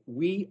say,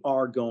 we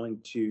are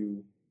going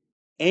to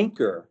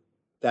anchor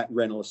that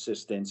rental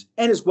assistance,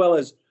 and as well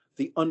as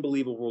the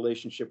unbelievable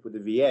relationship with the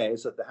VA,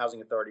 is that the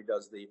housing authority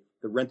does the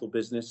rental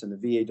business and the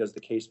VA does the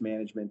case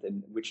management,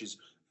 and which is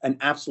an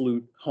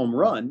absolute home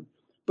run.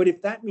 But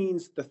if that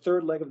means the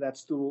third leg of that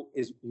stool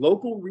is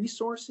local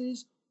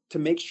resources to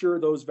make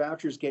sure those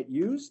vouchers get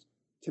used,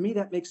 to me,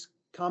 that makes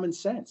common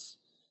sense.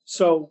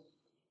 So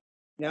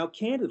now,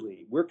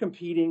 candidly, we're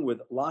competing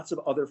with lots of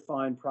other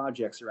fine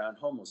projects around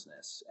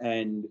homelessness,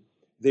 and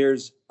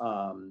there's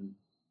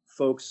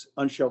folks,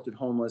 unsheltered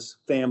homeless,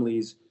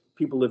 families,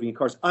 people living in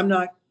cars.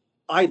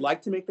 I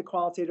like to make the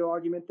qualitative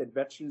argument that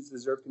veterans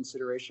deserve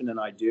consideration, and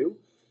I do,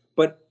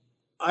 but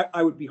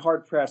I would be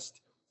hard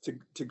pressed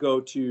to go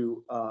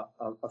to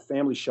a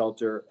family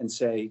shelter and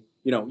say,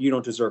 you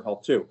don't deserve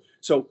help too.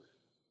 So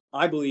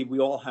I believe we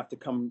all have to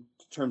come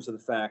to terms with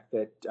the fact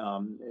that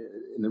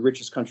in the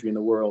richest country in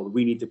the world,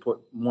 we need to put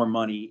more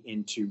money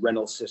into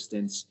rental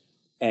assistance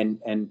and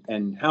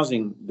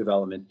housing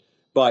development.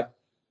 But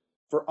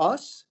for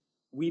us,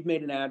 we've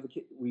made an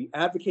advocate. We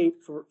advocate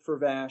for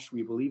Vash.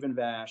 We believe in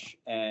Vash,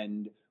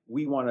 and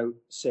we want to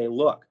say,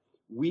 look,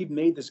 we've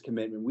made this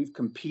commitment. We've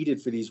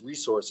competed for these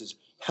resources.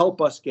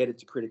 Help us get it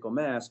to critical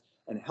mass,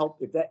 and help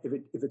if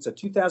it's a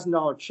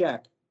 $2,000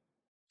 check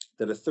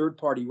that a third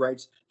party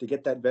writes to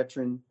get that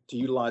veteran to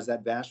utilize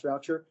that VASH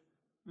voucher,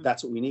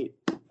 that's what we need.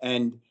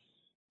 And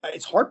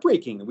it's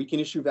heartbreaking. We can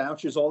issue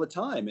vouchers all the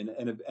time,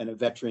 and a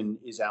veteran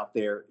is out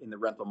there in the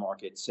rental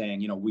market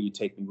saying, will you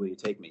take me? Will you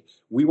take me?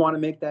 We want to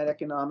make that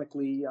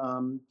economically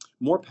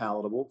more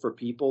palatable for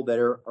people that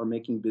are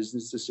making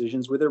business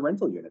decisions with their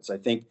rental units. I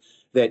think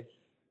there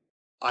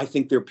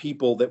are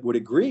people that would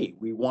agree.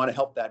 We want to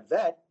help that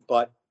vet,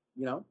 but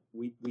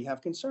we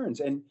have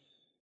concerns, and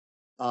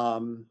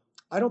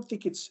I don't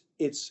think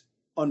it's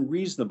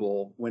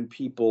unreasonable when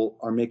people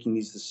are making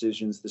these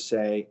decisions to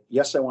say,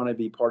 yes, I want to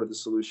be part of the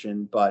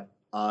solution, but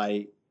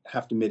I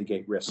have to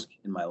mitigate risk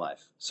in my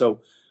life. So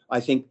I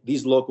think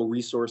these local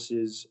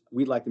resources,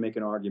 we'd like to make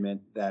an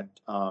argument that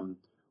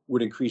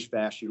would increase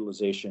VASH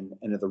utilization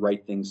and are the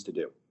right things to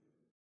do.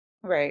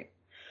 Right.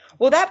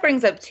 Well, that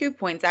brings up 2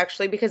 points,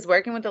 actually, because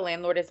working with the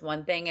landlord is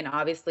one thing, and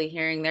obviously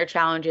hearing their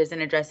challenges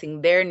and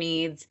addressing their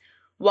needs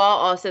while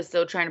also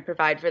still trying to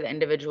provide for the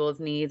individual's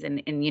needs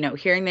and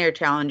hearing their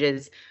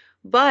challenges.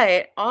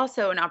 But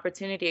also an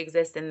opportunity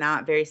exists in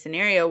that very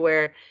scenario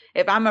where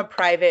if I'm a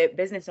private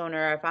business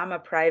owner, or if I'm a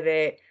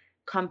private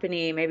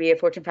company, maybe a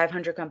Fortune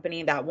 500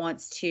 company that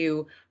wants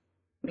to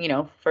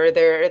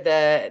further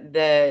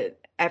the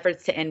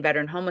efforts to end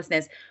veteran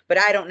homelessness, but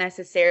I don't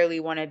necessarily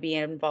want to be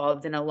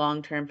involved in a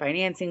long-term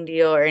financing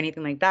deal or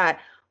anything like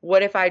that.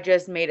 What if I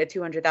just made a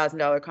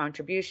 $200,000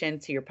 contribution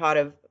to your pot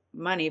of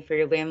money for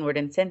your landlord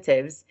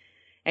incentives,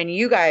 and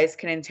you guys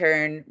can in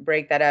turn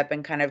break that up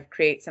and kind of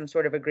create some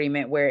sort of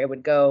agreement where it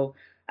would go,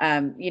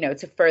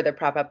 to further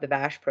prop up the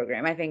VASH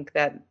program. I think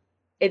that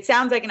it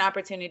sounds like an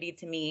opportunity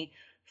to me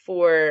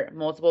for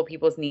multiple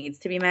people's needs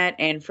to be met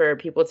and for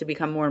people to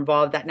become more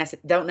involved that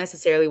don't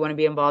necessarily want to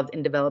be involved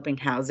in developing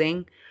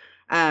housing,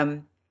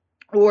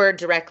 or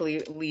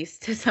directly lease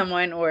to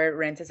someone or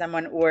rent to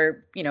someone,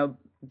 or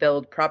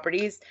build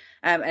properties,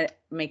 and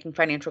making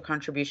financial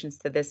contributions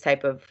to this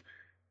type of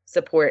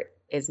support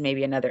is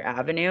maybe another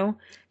avenue.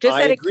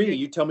 I agree.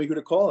 You tell me who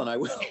to call and I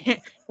will.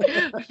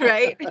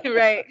 Right.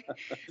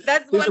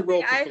 That's one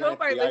thing I hope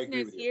our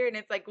listeners hear. And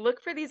it's like,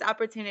 look for these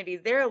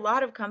opportunities. There are a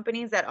lot of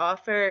companies that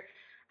offer,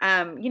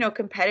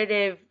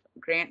 competitive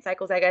grant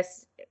cycles, I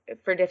guess,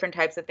 for different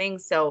types of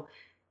things. So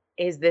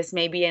is this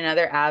maybe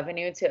another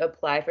avenue to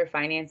apply for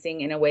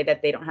financing in a way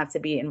that they don't have to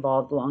be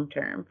involved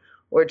long-term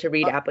or to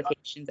read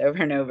applications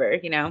over and over,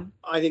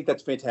 I think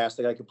that's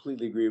fantastic. I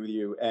completely agree with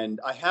you. And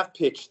I have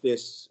pitched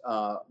this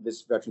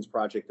Veterans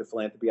Project to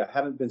philanthropy. I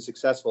haven't been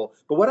successful.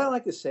 But what I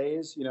like to say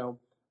is,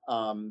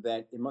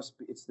 that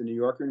it's the New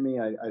Yorker in me.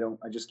 I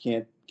just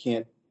can't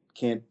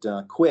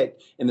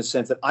quit, in the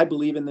sense that I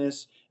believe in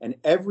this. And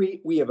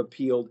we have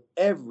appealed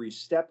every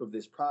step of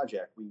this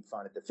project. We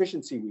find a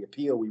deficiency, we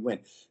appeal, we win.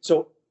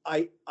 So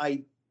I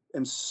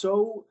am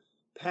so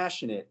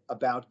passionate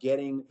about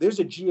there's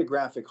a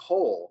geographic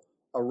hole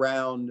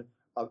around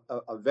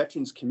a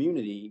veterans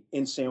community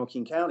in San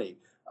Joaquin County,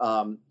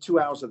 2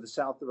 hours to the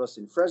south of us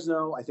in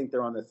Fresno. I think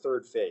they're on the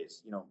third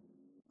phase,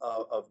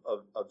 of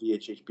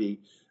VHHB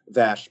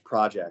VASH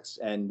projects.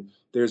 And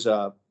there's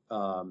a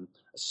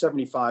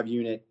 75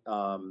 unit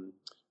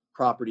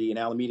property in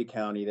Alameda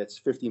County that's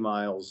 50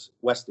 miles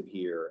west of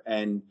here.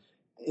 And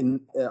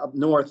up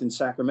north in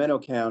Sacramento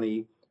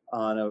County,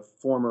 on a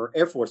former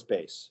Air Force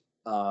base,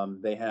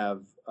 they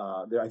have,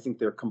 I think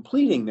they're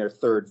completing their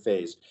third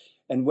phase.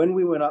 And when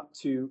we went up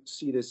to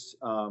see this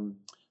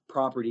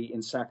property in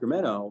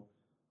Sacramento,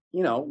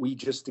 we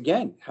just,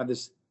 again, have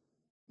this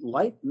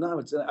light.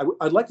 No,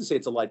 I'd like to say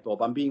it's a light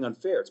bulb. I'm being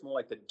unfair. It's more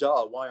like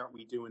why aren't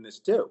we doing this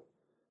too?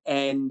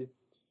 And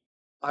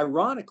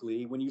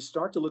ironically, when you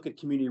start to look at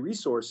community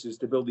resources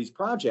to build these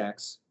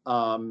projects,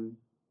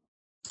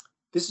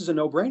 this is a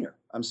no-brainer.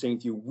 I'm saying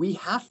to you, we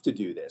have to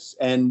do this.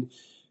 And,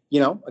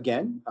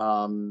 again,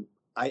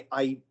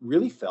 I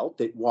really felt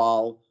that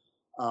while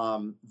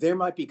there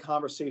might be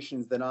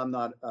conversations that I'm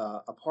not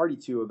a party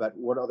to about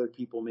what other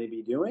people may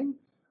be doing,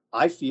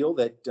 I feel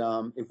that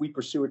if we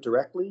pursue it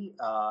directly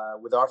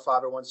with our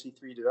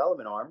 501c3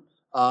 development arm,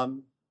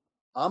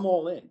 I'm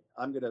all in.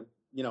 I'm going to,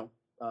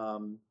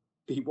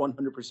 be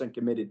 100%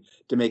 committed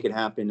to make it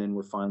happen, and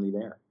we're finally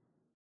there.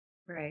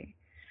 Right.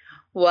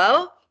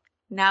 Well,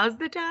 now's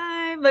the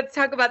time. Let's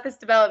talk about this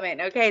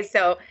development. Okay,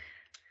 so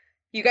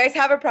you guys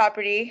have a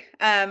property,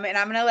 and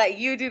I'm going to let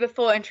you do the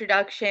full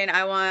introduction.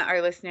 I want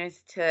our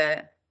listeners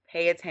to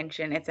pay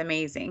attention. It's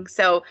amazing.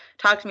 So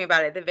talk to me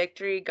about it, the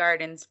Victory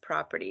Gardens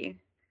property.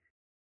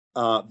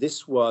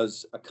 This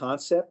was a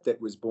concept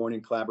that was born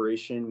in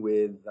collaboration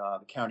with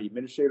the county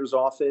administrator's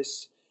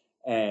office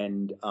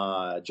and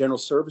general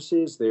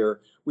services.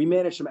 There, we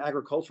manage some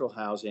agricultural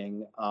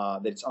housing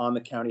that's on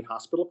the county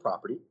hospital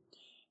property.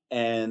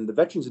 And the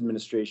Veterans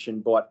Administration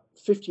bought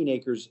 15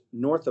 acres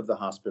north of the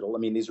hospital. I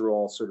mean, these are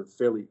all sort of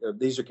fairly,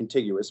 these are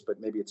contiguous, but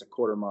maybe it's a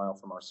quarter mile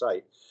from our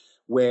site,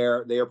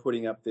 where they are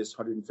putting up this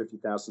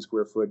 150,000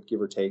 square foot,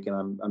 give or take,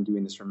 and I'm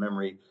doing this from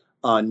memory,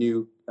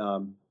 new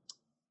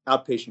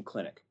outpatient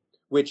clinic,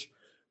 which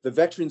the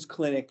Veterans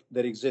Clinic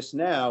that exists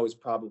now is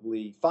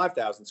probably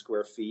 5,000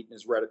 square feet and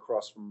is right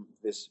across from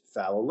this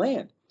fallow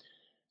land.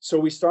 So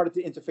we started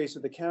to interface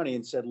with the county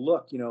and said,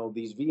 look, you know,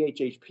 these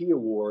VHHP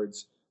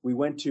awards, we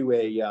went to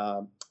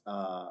a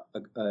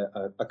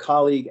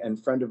colleague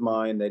and friend of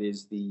mine that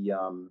is the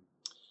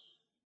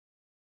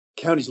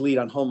county's lead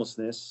on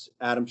homelessness,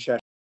 Adam Cheshire,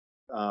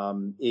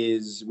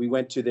 we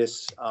went to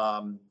this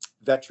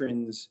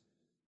veterans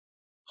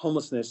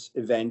homelessness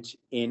event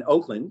in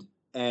Oakland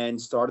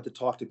and started to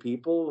talk to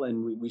people.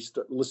 And we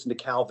listened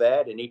to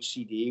CalVet and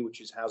HCD,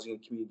 which is Housing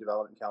and Community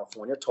Development in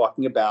California,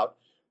 talking about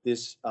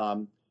this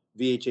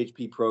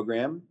VHHP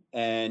program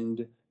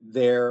and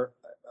their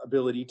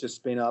ability to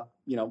spin up,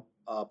 you know,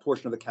 a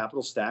portion of the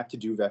capital stack to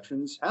do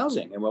veterans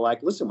housing. And we're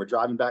like, listen, we're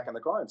driving back in the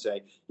car and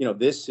say, you know,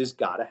 this has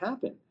got to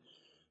happen.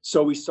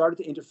 So we started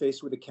to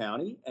interface with the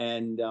county,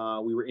 and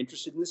we were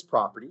interested in this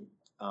property,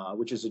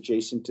 which is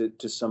adjacent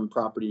to some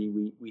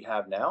property we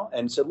have now,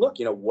 and said, look,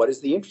 you know, what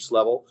is the interest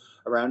level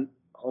around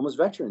homeless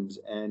veterans?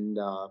 And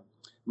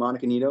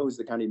Monica Nino, who's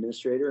the county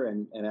administrator,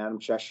 and Adam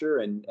Cheshire,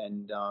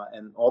 and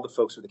all the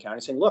folks with the county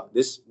saying, look,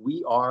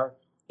 we are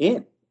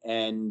in.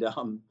 And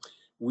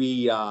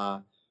we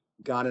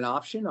got an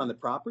option on the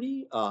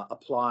property,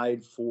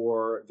 applied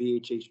for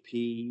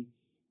VHHP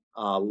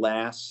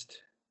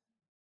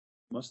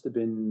must have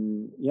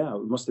been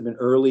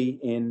early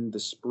in the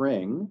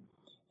spring,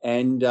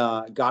 and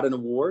got an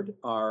award.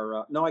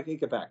 No, I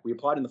take it back. We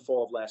applied in the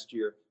fall of last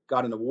year,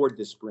 got an award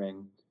this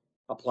spring,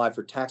 applied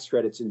for tax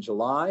credits in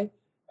July,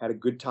 had a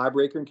good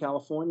tiebreaker in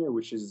California,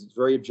 which is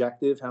very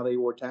objective how they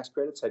award tax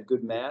credits, had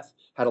good math,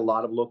 had a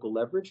lot of local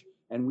leverage,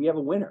 and we have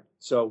a winner.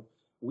 So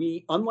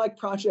we, unlike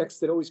projects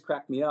that always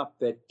crack me up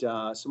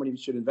that somebody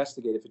should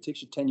investigate, if it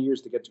takes you 10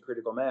 years to get to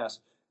critical mass,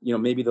 you know,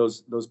 maybe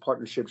those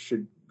partnerships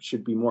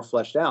should be more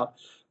fleshed out.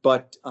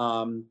 But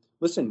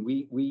listen,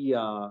 we've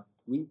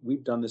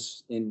done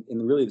this in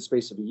really the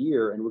space of a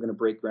year, and we're going to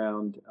break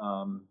ground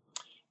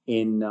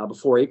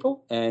before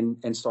April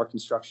and start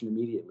construction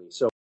immediately.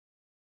 So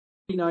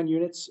 49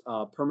 units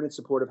permanent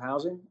supportive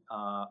housing,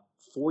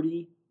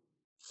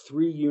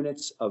 43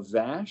 units of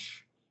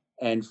VASH,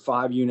 and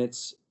 5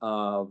 units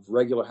of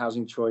regular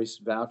housing choice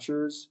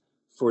vouchers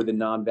for the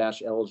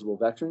non-VASH eligible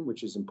veteran,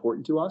 which is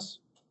important to us.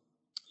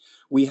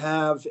 We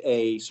have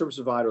a service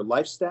provider,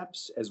 Life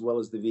Steps, as well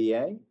as the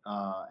VA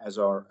as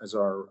our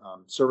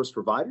service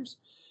providers.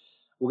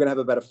 We're going to have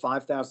about a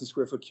 5,000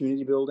 square foot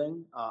community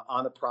building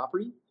on the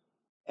property.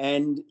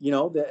 And, you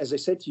know, as I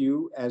said to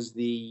you, as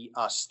the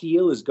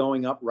steel is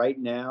going up right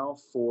now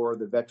for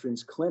the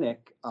Veterans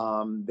Clinic,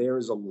 there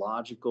is a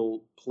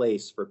logical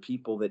place for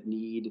people that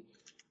need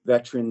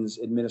Veterans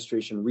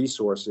Administration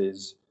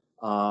resources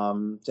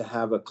to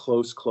have a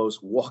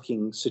close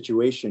walking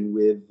situation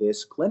with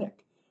this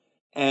clinic.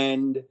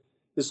 And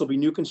this will be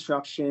new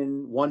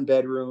construction, 1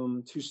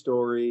 bedroom,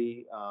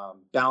 2-story,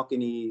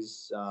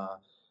 balconies.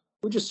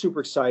 We're just super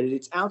excited.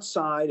 It's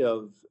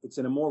it's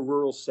in a more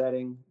rural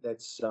setting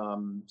that's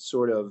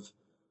sort of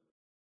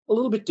a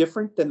little bit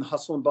different than the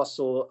hustle and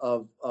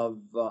bustle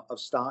of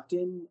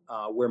Stockton,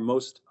 where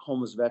most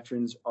homeless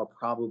veterans are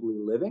probably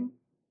living.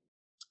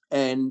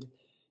 And,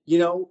 you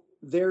know,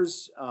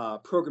 there's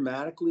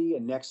programmatically a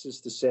nexus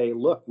to say,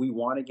 look, we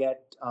want to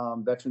get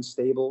veterans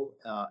stable,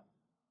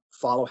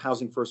 follow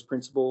housing first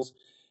principles,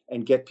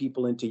 and get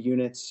people into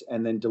units,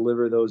 and then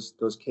deliver those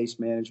case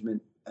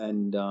management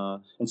and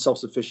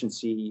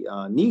self-sufficiency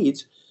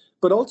needs.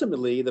 But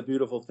ultimately, the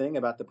beautiful thing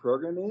about the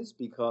program is,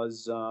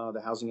 because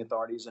the housing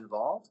authority is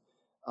involved,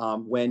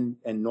 when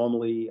and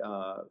normally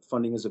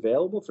funding is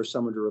available for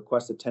someone to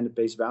request a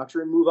tenant-based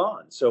voucher and move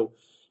on. So,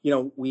 you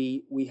know,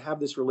 we have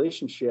this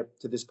relationship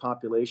to this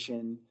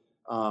population.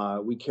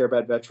 We care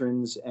about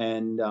veterans,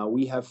 and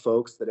we have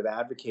folks that have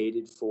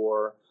advocated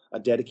for a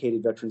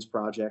dedicated veterans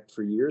project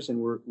for years, and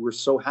we're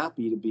so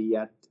happy to be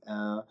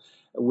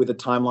with a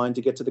timeline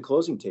to get to the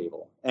closing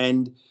table.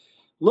 And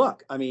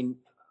look, I mean,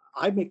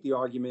 I make the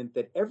argument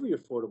that every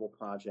affordable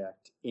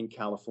project in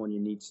California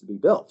needs to be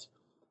built,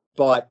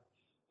 but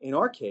in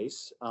our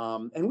case,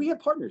 and we have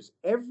partners,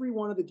 every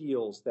one of the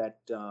deals that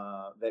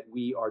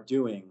we are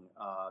doing,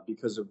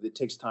 because it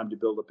takes time to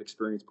build up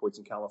experience points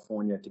in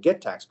California to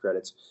get tax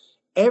credits.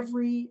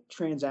 Every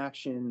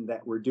transaction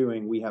that we're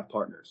doing, we have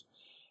partners.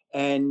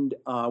 And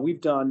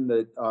we've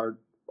done our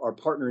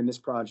partner in this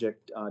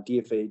project,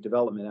 DFA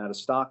Development out of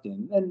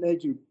Stockton, and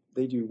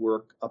they do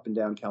work up and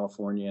down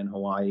California and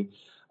Hawaii.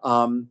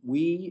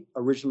 We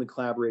originally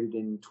collaborated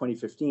in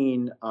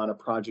 2015 on a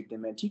project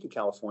in Manteca,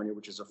 California,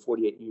 which is a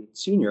 48-unit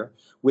senior,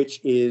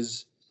 which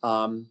is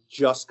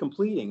just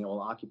completing. It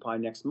will occupy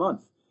next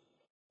month.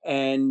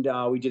 And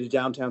we did a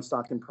downtown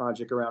Stockton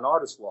project around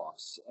artist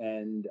lofts.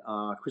 And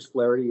Chris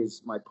Flaherty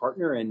is my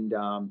partner, and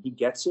he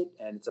gets it,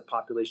 and it's a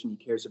population he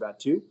cares about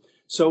too.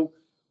 So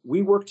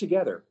we work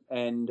together,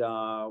 and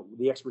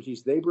the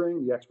expertise they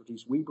bring, the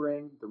expertise we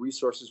bring, the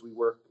resources we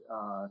work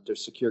to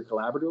secure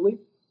collaboratively.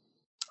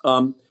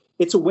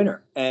 It's a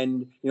winner,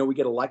 and we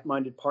get a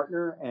like-minded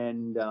partner,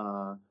 and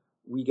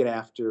we get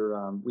after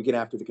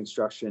the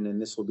construction,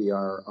 and this will be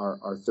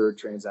our third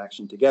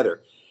transaction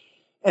together.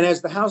 And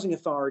as the housing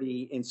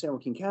authority in San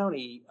Joaquin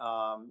County,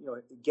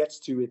 it gets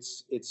to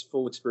its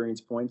full experience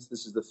points.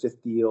 This is the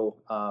fifth deal.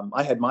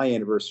 I had my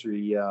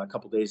anniversary a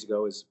couple days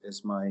ago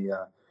as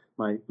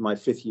my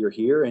fifth year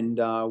here, and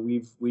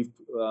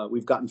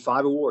we've gotten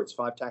 5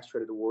 tax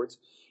credit awards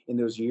in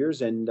those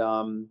years, and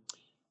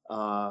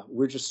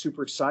we're just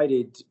super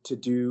excited to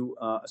do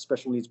a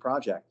special needs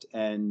project.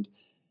 And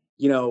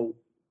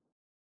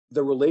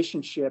the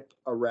relationship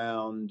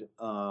around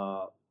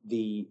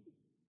the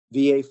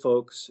VA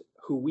folks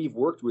who we've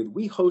worked with,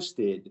 we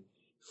hosted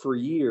for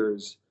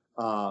years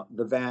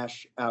the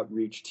VASH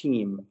outreach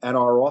team at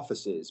our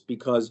offices,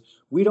 because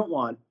we don't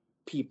want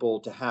people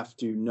to have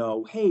to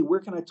know, hey, where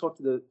can I talk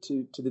to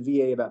the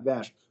VA about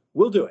VASH?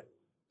 We'll do it.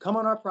 Come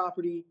on our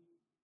property,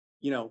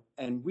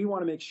 and we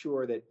want to make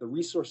sure that the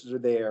resources are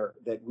there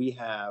that we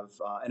have.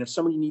 And if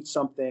somebody needs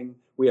something,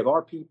 we have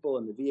our people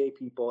and the VA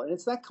people. And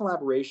it's that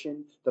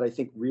collaboration that I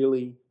think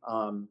really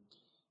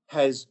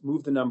has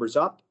moved the numbers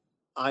up.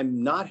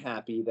 I'm not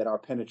happy that our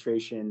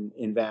penetration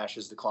in VASH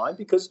has declined,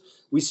 because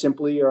we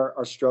simply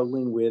are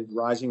struggling with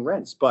rising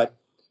rents. But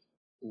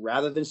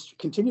rather than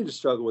continue to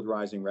struggle with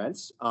rising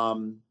rents,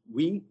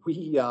 we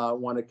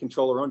want to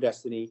control our own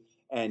destiny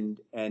and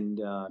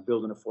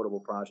build an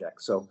affordable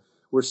project. So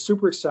we're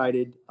super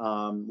excited.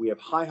 We have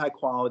high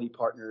quality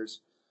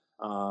partners,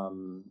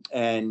 and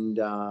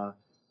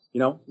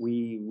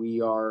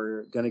we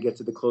are going to get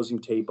to the closing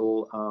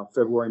table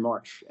February,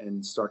 March,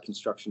 and start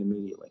construction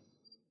immediately.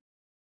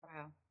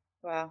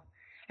 Wow.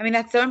 I mean,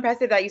 that's so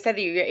impressive that you said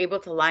that you're able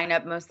to line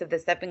up most of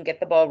this stuff and get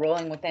the ball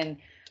rolling within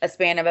a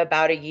span of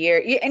about a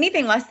year.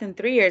 Anything less than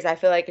 3 years, I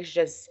feel like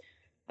that's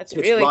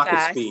really rocket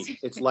fast. Speed.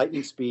 It's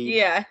lightning speed.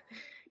 Yeah.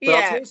 But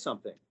I'll tell you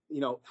something,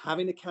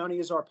 having the county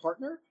as our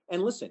partner,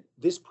 and listen,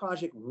 this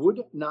project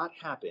would not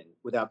happen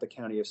without the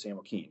county of San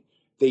Joaquin.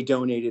 They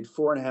donated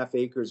 4.5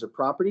 acres of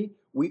property.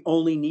 We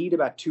only need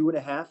about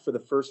 2.5 for the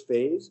first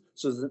phase.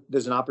 So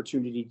there's an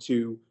opportunity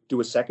to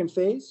do a second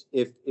phase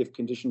if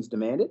conditions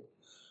demand it.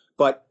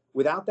 But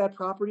without that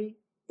property,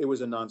 it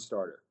was a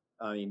non-starter.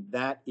 I mean,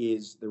 that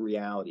is the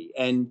reality.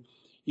 And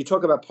you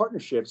talk about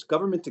partnerships,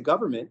 government to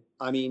government.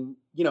 I mean,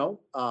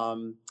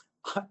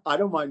 I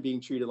don't mind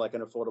being treated like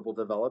an affordable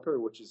developer,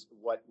 which is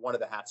one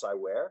of the hats I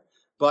wear.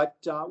 But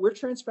we're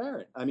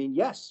transparent. I mean,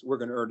 yes, we're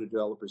going to earn a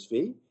developer's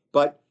fee,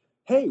 but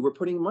hey, we're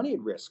putting money at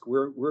risk.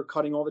 We're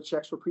cutting all the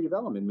checks for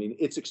pre-development. I mean,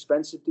 it's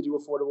expensive to do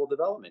affordable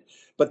development.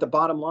 But the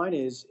bottom line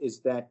is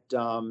that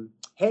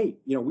hey,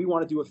 we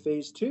want to do a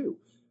phase 2.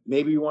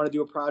 Maybe we want to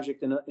do a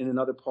project in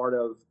another part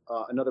of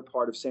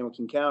San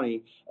Joaquin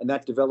County, and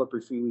that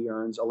developer fee we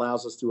earns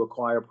allows us to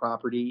acquire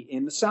property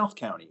in the South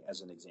County,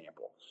 as an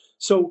example.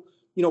 So,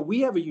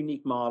 we have a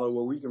unique model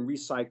where we can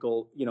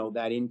recycle,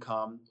 that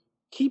income,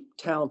 keep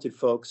talented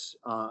folks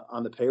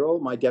on the payroll.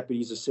 My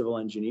deputy is a civil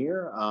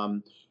engineer.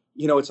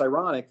 It's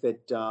ironic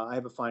that I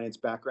have a finance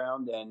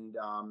background, and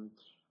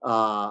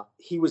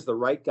he was the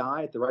right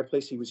guy at the right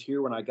place. He was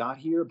here when I got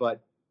here,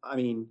 but I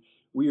mean,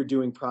 we are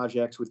doing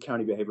projects with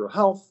county behavioral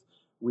health.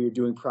 We are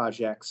doing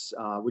projects.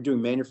 We're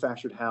doing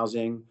manufactured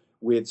housing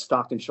with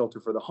Stockton Shelter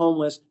for the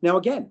Homeless. Now,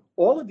 again,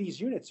 all of these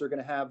units are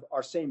going to have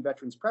our same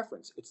veterans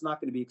preference. It's not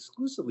going to be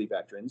exclusively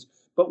veterans,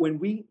 but when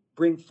we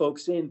bring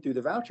folks in through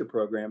the voucher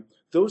program,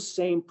 those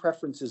same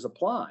preferences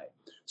apply.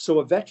 So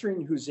a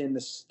veteran who's in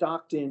the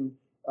Stockton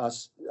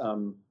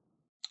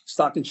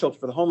Shelter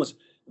for the Homeless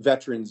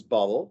veterans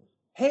bubble,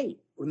 hey,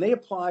 when they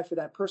apply for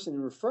that person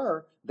and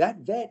refer, that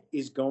vet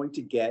is going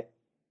to get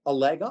a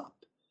leg up.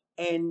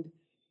 And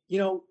I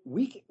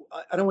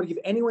don't want to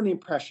give anyone the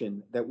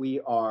impression that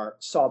we are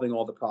solving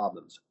all the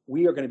problems.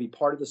 We are going to be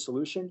part of the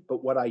solution.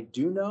 But what I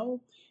do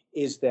know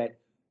is that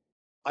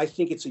I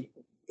think it's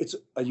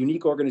a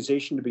unique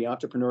organization to be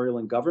entrepreneurial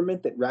in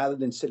government, that rather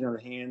than sitting on our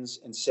hands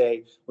and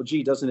say, well,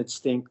 gee, doesn't it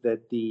stink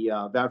that the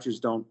vouchers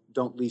don't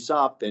lease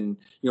up, and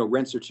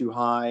rents are too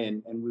high,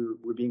 and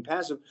we're being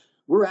passive.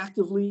 We're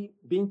actively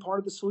being part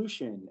of the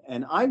solution.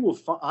 And I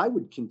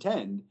would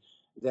contend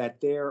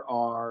that there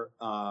are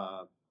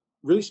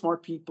really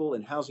smart people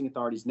in housing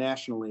authorities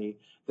nationally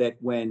that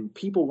when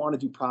people want to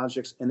do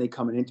projects and they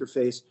come and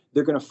interface,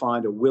 they're going to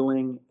find a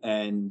willing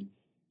and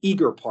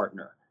eager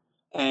partner.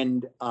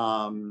 And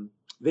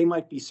they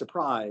might be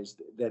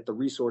surprised that the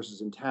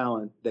resources and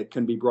talent that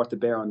can be brought to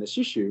bear on this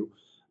issue,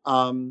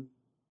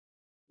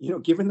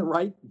 given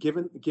the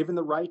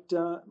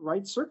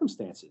right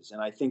circumstances.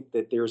 And I think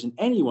that there isn't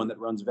anyone that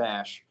runs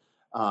VASH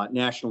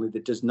nationally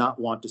that does not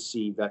want to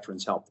see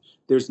veterans helped.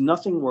 There's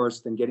nothing worse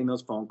than getting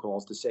those phone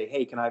calls to say,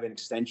 hey, can I have an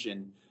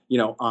extension,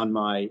 on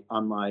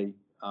my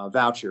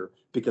voucher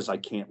because I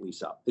can't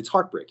lease up. It's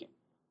heartbreaking.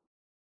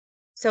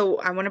 So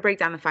I want to break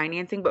down the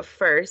financing, but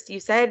first,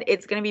 you said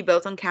it's going to be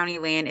built on county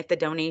land. If the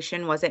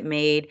donation wasn't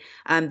made,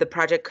 the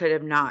project could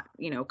have not,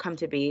 come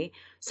to be.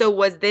 So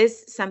was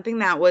this something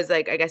that was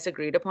like, I guess,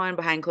 agreed upon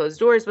behind closed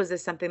doors? Was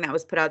this something that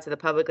was put out to the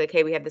public, like,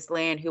 hey, we have this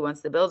land, who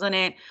wants to build on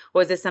it?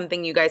 Was this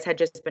something you guys had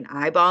just been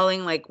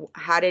eyeballing? Like,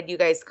 how did you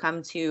guys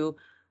come to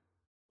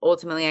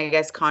ultimately, I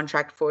guess,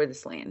 contract for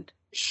this land?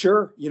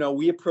 Sure.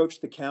 We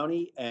approached the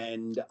county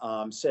and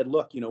said,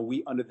 look,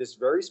 we, under this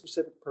very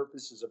specific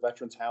purposes of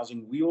veterans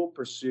housing, we will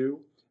pursue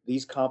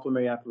these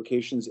complementary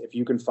applications if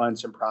you can find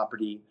some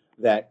property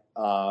that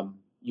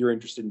you're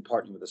interested in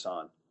partnering with us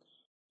on.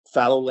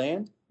 Fallow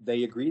land,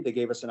 they agreed. They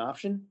gave us an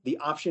option. The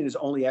option is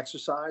only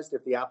exercised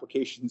if the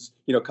applications,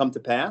 come to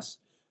pass.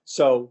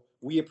 So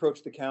we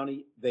approached the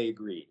county. They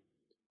agreed.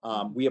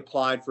 We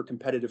applied for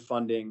competitive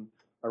funding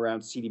around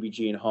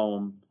CDBG and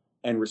home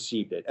and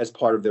received it as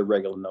part of their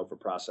regular NOFA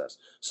process.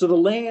 So the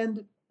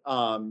land,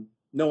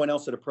 no one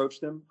else had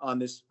approached them on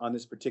this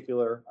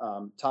particular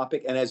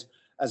topic. And as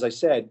I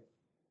said,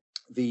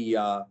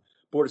 the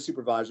Board of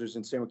Supervisors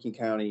in San Joaquin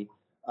County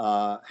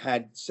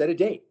had set a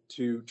date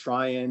to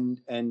try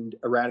and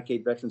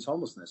eradicate veterans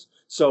homelessness.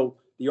 So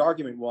the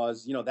argument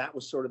was, that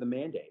was sort of the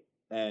mandate,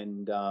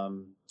 and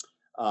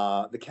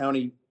the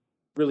county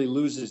really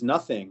loses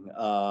nothing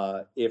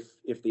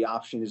if the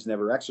option is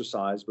never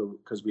exercised, but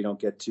because we don't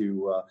get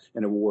to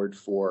an award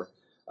for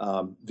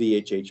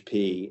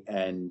VHHP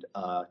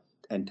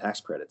and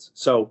tax credits.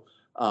 So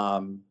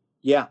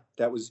yeah,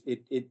 that was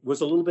it. It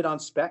was a little bit on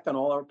spec on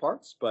all our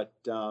parts, but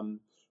the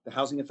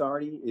Housing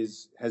Authority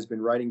has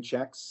been writing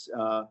checks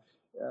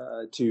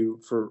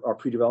for our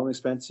pre-development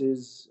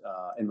expenses,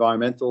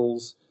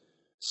 environmentals,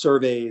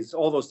 surveys,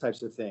 all those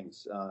types of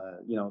things,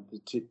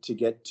 to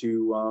get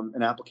to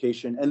an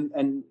application.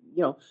 And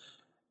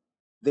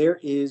there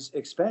is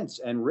expense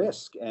and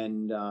risk.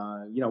 And,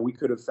 we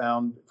could have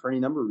found, for any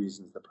number of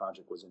reasons, the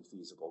project was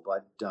infeasible.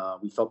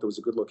 But we felt there was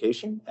a good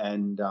location,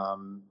 and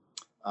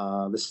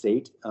the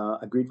state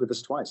agreed with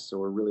us twice. So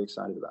we're really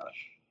excited about it.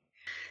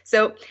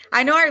 So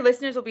I know our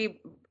listeners will be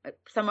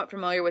somewhat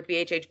familiar with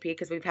VHHP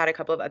because we've had a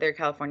couple of other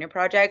California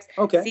projects.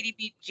 Okay.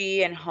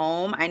 CDBG and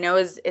home, I know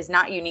is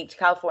not unique to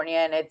California,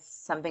 and it's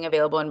something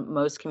available in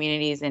most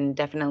communities, and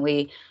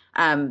definitely,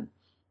 through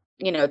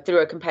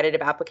a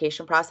competitive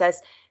application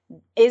process.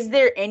 Is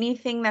there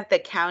anything that the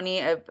county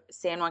of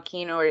San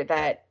Joaquin, or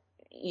that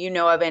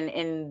of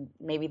in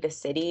maybe the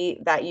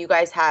city, that you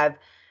guys have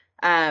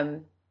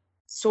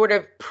sort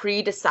of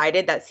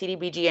pre-decided that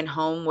CDBG and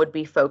home would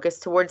be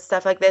focused towards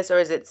stuff like this? Or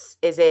is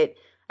it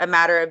a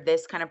matter of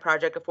this kind of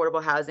project,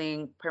 affordable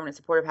housing, permanent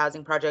supportive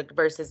housing project,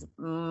 versus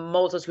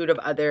multitude of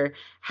other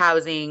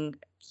housing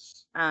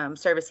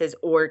services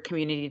or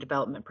community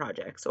development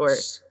projects? Or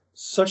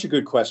such a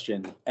good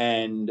question.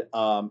 And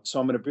so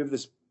I'm going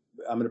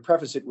to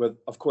preface it with,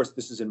 of course,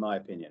 this is in my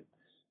opinion,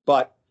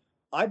 but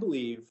I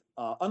believe,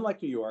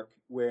 unlike New York,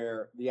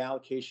 where the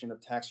allocation of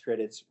tax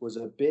credits was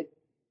a bit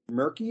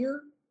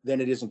murkier than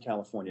it is in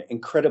California,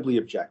 incredibly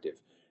objective.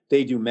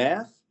 They do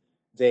math,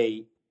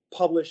 they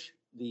publish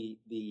the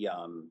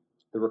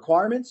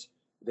requirements,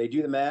 they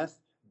do the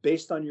math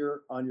based on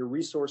your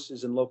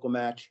resources and local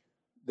match.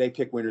 They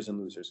pick winners and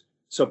losers,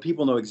 so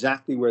people know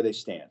exactly where they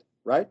stand.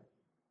 Right?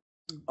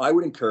 I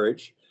would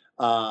encourage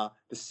the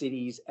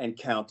cities and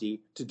county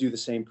to do the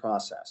same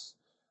process.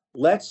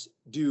 Let's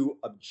do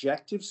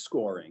objective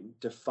scoring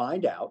to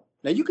find out.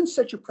 Now, you can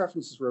set your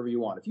preferences wherever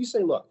you want. If you say,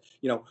 look,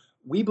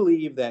 we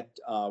believe that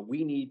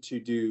we need to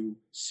do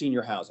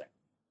senior housing,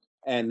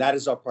 and that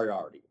is our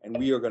priority. And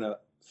we are going to,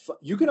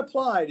 you can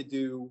apply to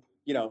do,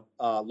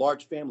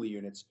 large family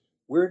units.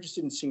 We're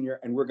interested in senior,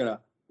 and we're going to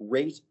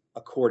rate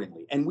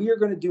accordingly. And we are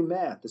going to do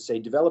math to say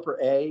developer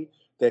A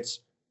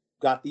that's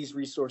got these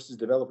resources,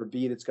 developer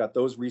B that's got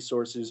those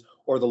resources,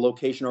 or the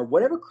location, or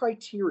whatever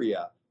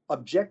criteria,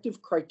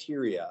 objective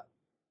criteria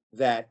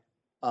that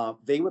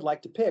they would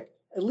like to pick.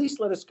 At least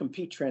let us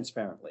compete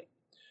transparently.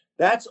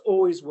 That's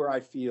always where I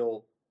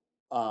feel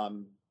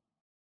that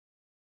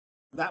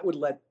would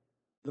let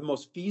the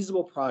most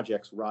feasible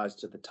projects rise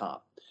to the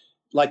top.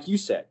 Like you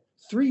said,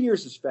 3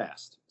 years is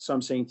fast. So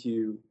I'm saying to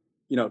you,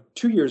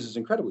 2 years is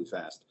incredibly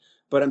fast.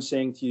 But I'm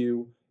saying to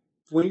you,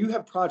 when you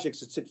have projects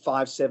that sit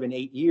 5, 7,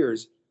 8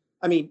 years,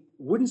 I mean,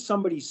 wouldn't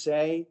somebody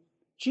say,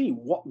 gee,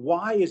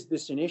 why is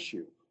this an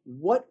issue?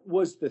 What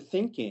was the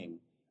thinking?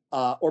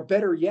 Or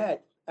better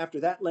yet, after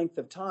that length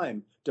of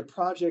time, do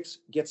projects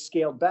get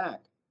scaled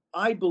back?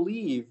 I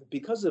believe,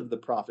 because of the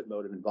profit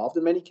motive involved,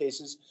 in many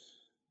cases,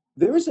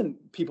 there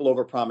isn't people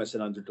overpromise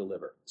and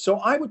underdeliver. So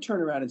I would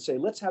turn around and say,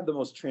 let's have the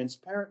most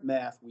transparent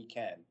math we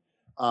can.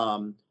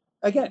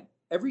 Again,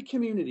 every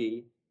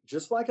community,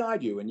 just like I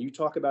do, and you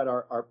talk about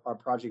our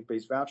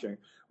project-based vouchering,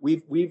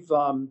 we've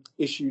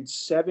issued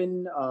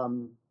 7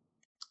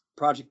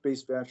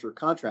 project-based voucher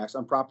contracts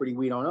on property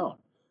we don't own.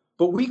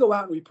 But we go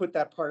out and we put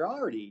that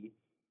priority,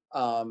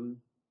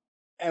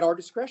 at our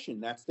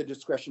discretion. That's the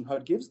discretion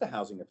HUD gives the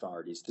housing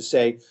authorities to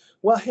say,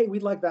 well, hey,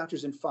 we'd like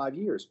vouchers in 5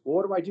 years.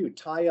 Well, what do?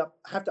 Tie up,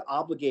 have to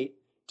obligate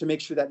to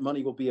make sure that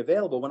money will be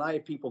available when I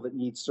have people that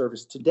need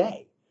service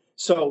today.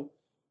 So,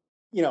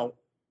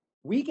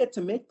 we get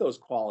to make those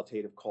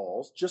qualitative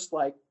calls just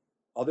like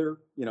other,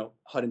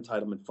 HUD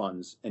entitlement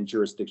funds and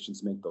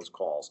jurisdictions make those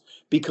calls.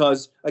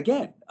 Because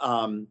again,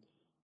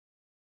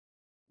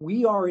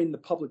 we are in the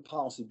public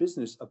policy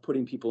business of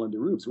putting people into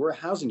roofs. We're a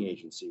housing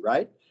agency,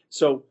 right?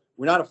 So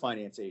we're not a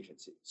finance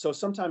agency. So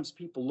sometimes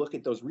people look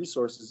at those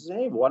resources and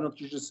say, hey, why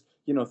don't you just,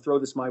 throw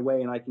this my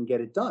way and I can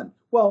get it done?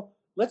 Well,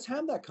 let's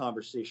have that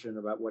conversation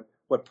about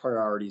what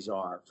priorities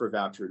are for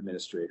voucher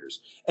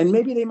administrators. And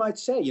maybe they might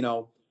say,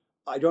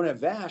 I don't have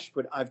VASH,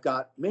 but I've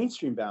got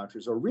mainstream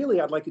vouchers, or really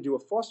I'd like to do a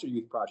foster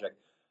youth project.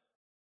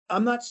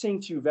 I'm not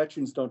saying to you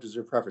veterans don't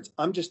deserve preference.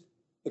 I'm just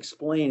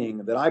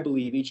explaining that I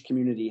believe each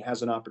community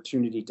has an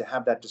opportunity to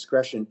have that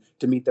discretion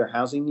to meet their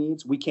housing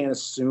needs. We can't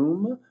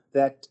assume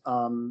that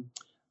a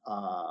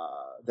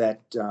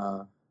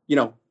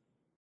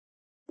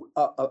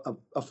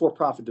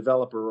for-profit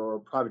developer or a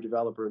private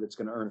developer that's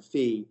going to earn a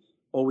fee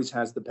always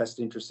has the best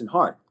interest in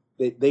heart.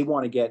 They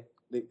want to get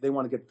to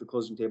the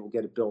closing table,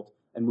 get it built,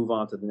 and move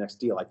on to the next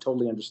deal. I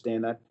totally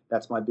understand that.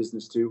 That's my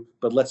business too.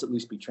 But let's at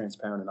least be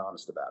transparent and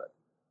honest about it.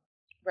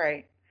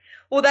 Right.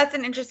 Well, that's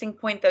an interesting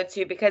point though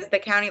too, because the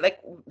county, like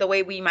the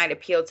way we might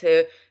appeal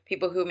to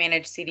people who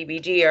manage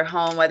CDBG or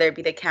home, whether it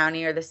be the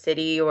county or the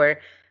city or,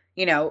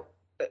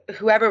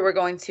 whoever we're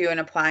going to and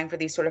applying for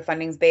these sort of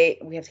fundings,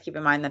 we have to keep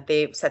in mind that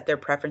they set their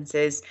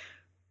preferences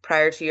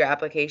prior to your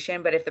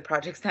application. But if the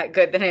project's not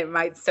good, then it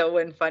might still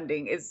win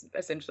funding, is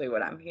essentially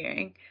what I'm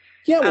hearing.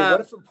 Yeah, well,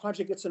 what if a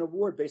project gets an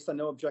award based on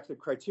no objective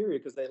criteria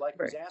because they like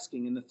who's Right.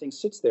 asking and the thing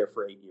sits there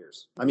for 8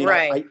 years? I mean,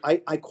 Right.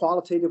 I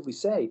qualitatively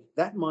say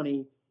that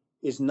money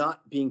is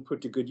not being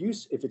put to good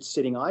use if it's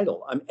sitting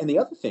idle. And the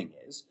other thing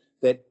is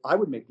that I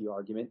would make the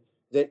argument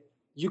that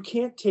you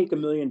can't take $1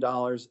 million,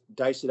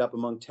 dice it up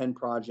among 10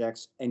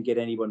 projects, and get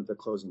anyone at the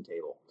closing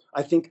table.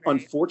 I think, Right.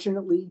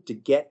 unfortunately, to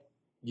get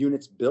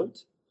units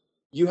built,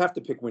 you have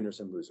to pick winners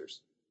and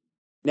losers.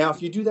 Now,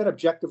 if you do that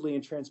objectively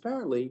and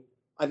transparently,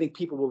 I think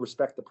people will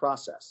respect the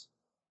process.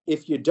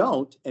 If you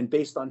don't, and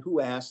based on who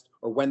asked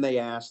or when they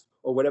asked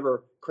or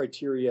whatever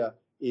criteria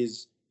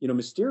is,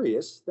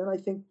 mysterious, then I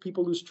think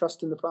people lose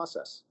trust in the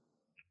process.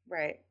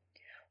 Right.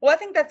 Well, I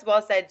think that's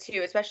well said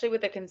too, especially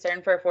with the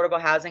concern for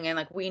affordable housing and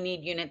like we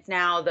need units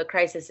now. The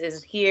crisis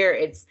is here.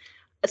 It's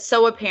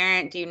so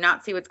apparent. Do you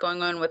not see what's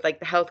going on with like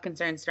the health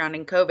concerns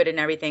surrounding COVID and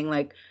everything?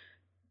 Like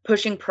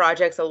pushing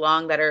projects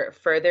along that are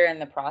further in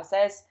the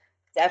process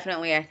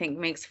definitely, I think,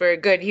 makes for a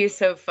good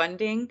use of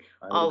funding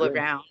all Agree.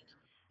 around.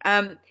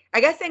 I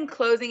guess in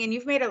closing, and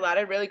you've made a lot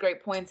of really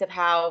great points of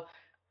how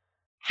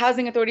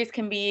housing authorities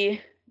can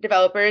be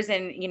developers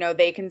and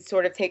they can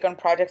sort of take on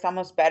projects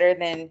almost better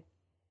than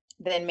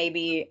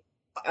maybe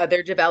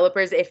other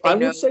developers if they I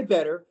know. would say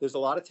better. There's a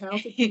lot of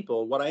talented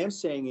people. What I am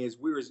saying is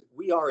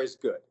we are as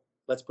good.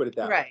 Let's put it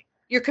that way. Right.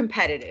 You're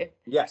competitive.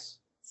 Yes.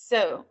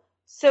 So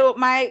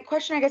my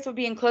question, I guess, would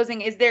be in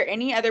closing, is there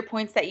any other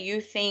points that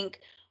you think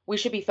we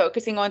should be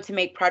focusing on to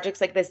make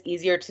projects like this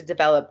easier to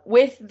develop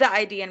with the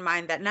idea in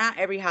mind that not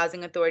every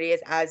housing authority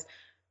is as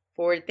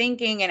forward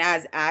thinking and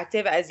as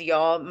active as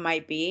y'all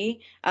might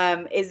be?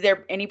 Is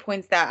there any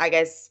points that I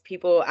guess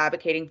people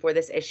advocating for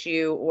this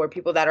issue or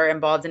people that are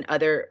involved in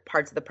other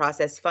parts of the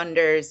process,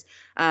 funders,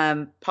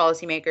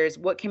 policymakers,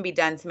 what can be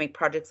done to make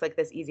projects like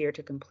this easier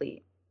to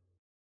complete?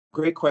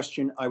 Great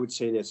question. I would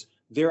say this: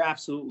 there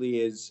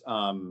absolutely is.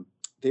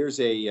 There's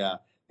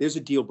a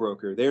deal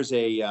broker. There's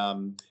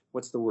a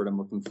what's the word I'm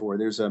looking for?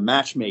 There's a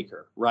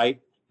matchmaker, right?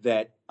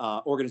 That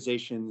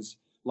organizations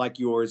like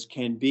yours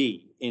can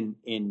be in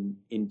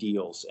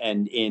deals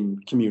and in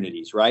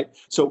communities, right?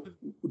 So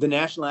the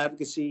national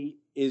advocacy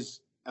is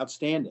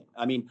outstanding.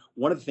 I mean,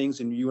 one of the things,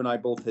 and you and I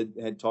both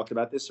had talked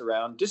about this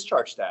around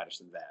discharge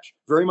status and VASH,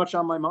 very much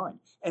on my mind.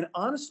 And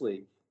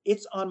honestly,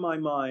 it's on my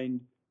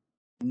mind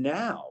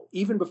now,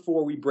 even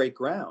before we break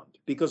ground,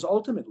 because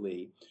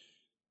ultimately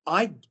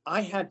I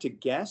had to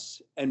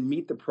guess and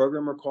meet the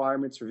program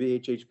requirements for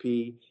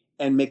VHHP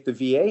and make the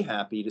VA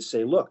happy to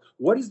say, look,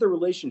 what is the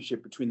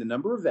relationship between the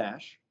number of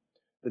VASH,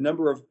 the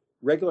number of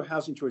regular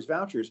housing choice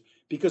vouchers?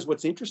 Because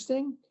what's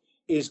interesting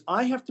is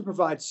I have to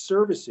provide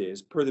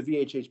services per the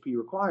VHHP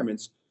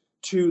requirements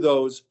to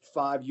those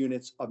 5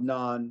 units of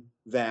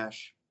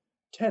non-VASH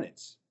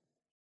tenants.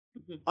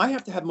 Mm-hmm. I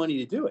have to have money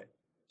to do it.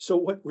 So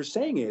what we're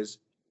saying is,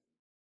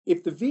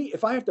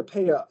 if I have to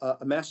pay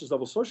a master's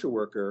level social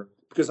worker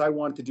because I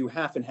want to do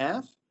half and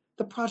half,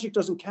 the project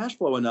doesn't cash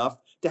flow enough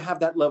to have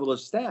that level of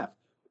staff.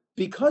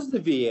 Because the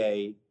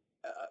VA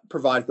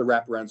provides the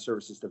wraparound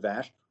services to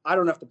VASH, I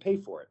don't have to pay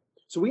for it.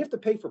 So we have to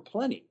pay for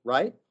plenty,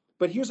 right?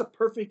 But here's a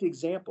perfect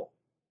example.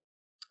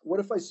 What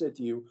if I said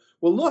to you,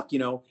 well, look,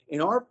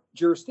 in our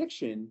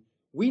jurisdiction,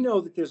 we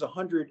know that there's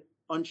 100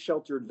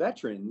 unsheltered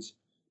veterans,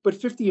 but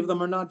 50 of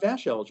them are not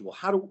VASH eligible.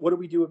 What do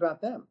we do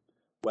about them?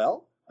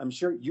 Well, I'm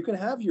sure you can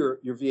have your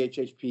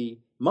VHHP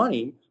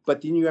money,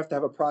 but then you have to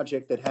have a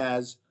project that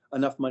has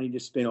enough money to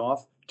spin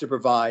off to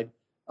provide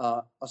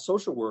a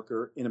social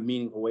worker in a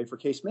meaningful way for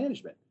case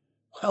management.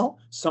 Well,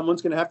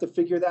 someone's going to have to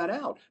figure that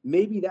out.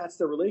 Maybe that's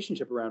the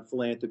relationship around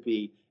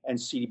philanthropy and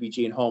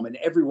CDBG and home, and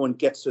everyone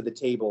gets to the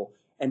table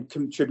and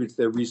contributes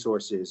their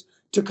resources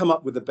to come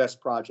up with the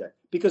best project.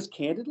 Because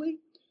candidly,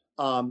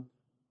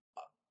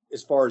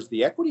 as far as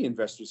the equity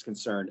investor is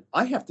concerned,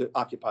 I have to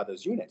occupy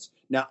those units.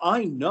 Now,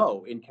 I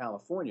know in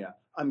California,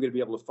 I'm going to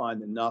be able to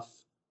find enough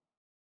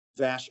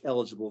VASH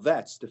eligible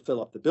vets to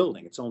fill up the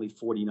building. It's only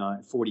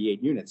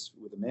 48 units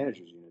with a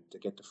manager's unit to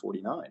get to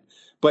 49.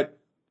 But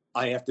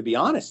I have to be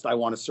honest, I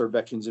want to serve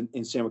veterans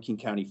in San Joaquin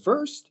County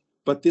first,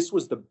 but this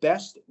was the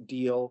best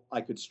deal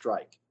I could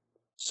strike.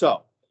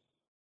 So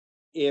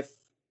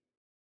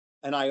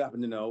and I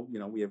happen to know,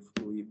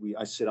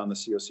 I sit on the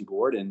COC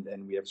board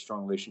and we have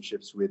strong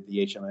relationships with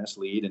the HMS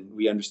lead and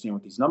we understand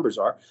what these numbers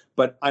are,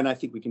 and I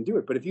think we can do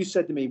it. But if you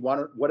said to me,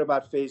 what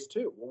about phase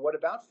two? Well, what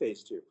about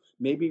phase two?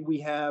 Maybe we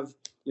have,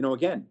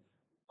 again,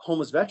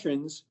 homeless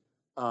veterans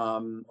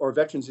or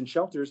veterans in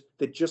shelters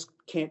that just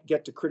can't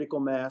get to critical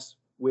mass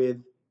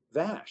with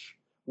VASH.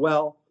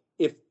 Well,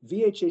 if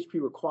VHHP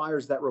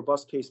requires that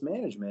robust case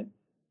management,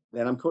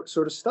 then I'm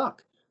sort of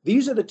stuck.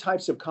 These are the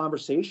types of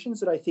conversations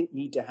that I think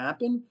need to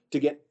happen to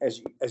get,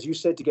 as you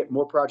said, to get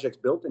more projects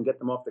built and get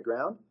them off the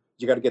ground.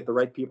 You got to get the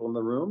right people in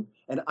the room.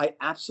 And I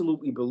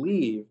absolutely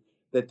believe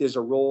that there's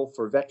a role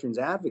for veterans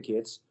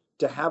advocates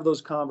to have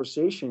those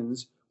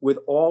conversations with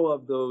all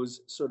of those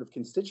sort of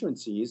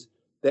constituencies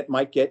that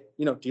might get,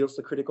 deals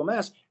to critical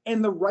mass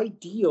and the right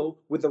deal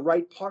with the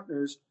right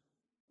partners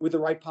with the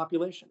right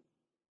population.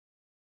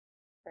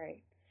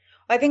 Right.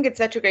 Well, I think it's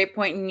such a great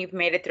point, and you've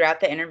made it throughout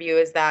the interview,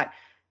 is that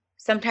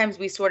sometimes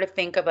we sort of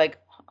think of like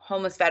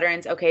homeless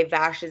veterans, okay,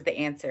 VASH is the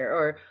answer,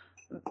 or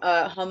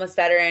homeless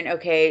veteran,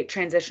 okay,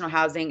 transitional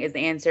housing is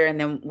the answer, and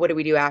then what do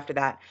we do after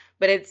that?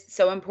 But it's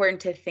so important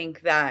to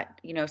think that,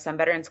 some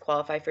veterans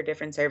qualify for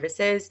different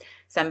services,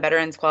 some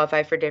veterans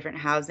qualify for different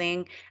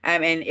housing,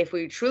 and if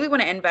we truly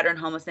want to end veteran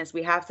homelessness,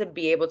 we have to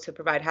be able to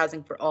provide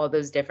housing for all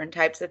those different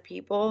types of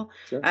people,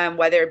 sure.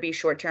 Whether it be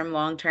short-term,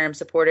 long-term,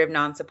 supportive,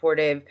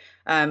 non-supportive,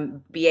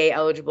 BA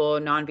eligible,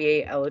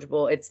 non-BA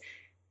eligible. It's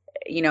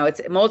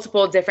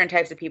multiple different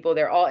types of people.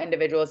 They're all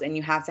individuals, and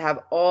you have to have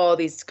all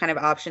these kind of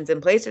options in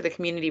place, or the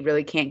community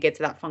really can't get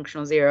to that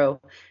functional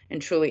zero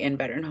and truly end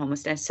veteran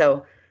homelessness.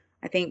 So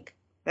I think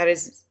that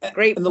is a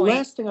great point. And the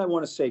last thing I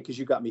want to say, because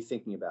you got me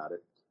thinking about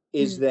it,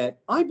 is that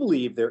I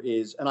believe there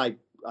is, and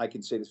I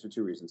can say this for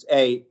two reasons.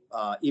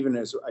 Even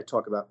as I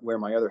talk about wear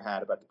my other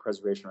hat about the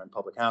preservation around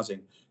public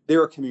housing,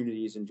 there are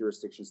communities and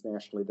jurisdictions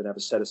nationally that have a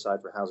set aside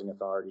for housing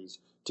authorities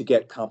to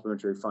get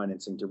complementary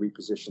financing to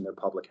reposition their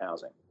public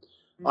housing.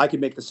 I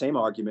could make the same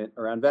argument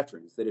around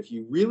veterans, that if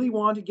you really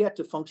want to get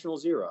to functional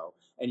zero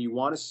and you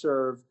want to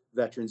serve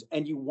veterans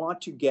and you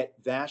want to get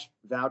VASH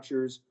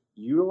vouchers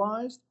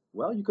utilized,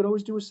 well, you could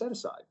always do a set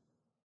aside.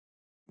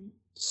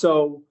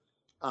 So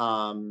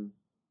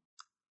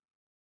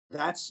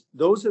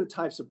those are the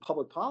types of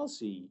public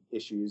policy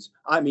issues.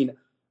 I mean,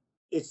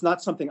 it's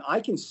not something I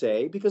can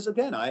say because,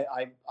 again,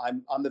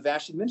 I'm the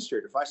VASH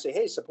administrator. If I say,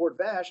 hey, support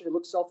VASH, it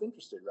looks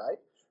self-interested, right?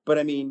 But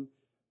I mean,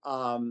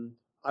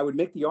 I would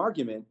make the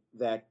argument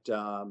that,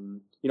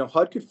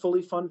 HUD could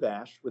fully fund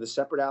VASH with a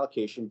separate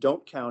allocation.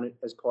 Don't count it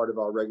as part of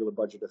our regular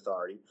budget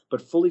authority, but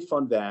fully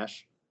fund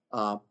VASH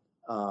off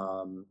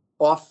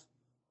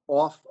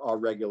our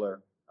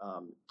regular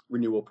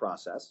renewal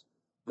process.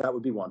 That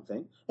would be one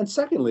thing. And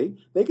secondly,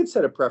 they could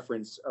set a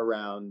preference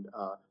around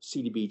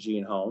CDBG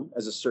and home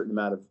as a certain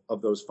amount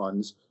of those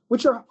funds,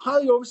 which are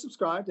highly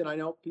oversubscribed. And I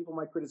know people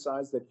might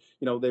criticize that,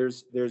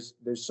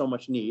 there's so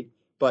much need.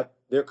 But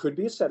there could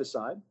be a set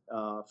aside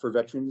for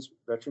veterans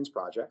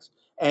projects.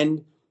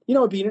 And,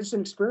 it'd be an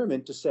interesting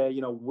experiment to say,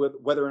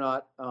 whether or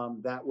not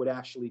that would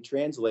actually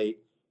translate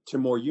to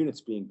more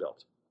units being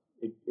built.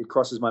 It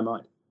crosses my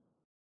mind.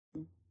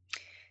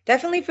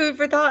 Definitely food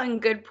for thought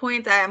and good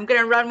points. I'm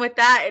going to run with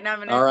that. And I'm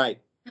going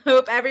to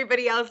hope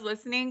everybody else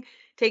listening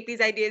take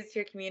these ideas to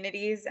your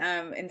communities.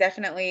 And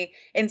definitely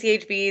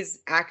NCHB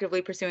is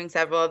actively pursuing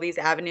several of these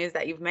avenues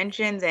that you've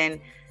mentioned.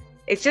 And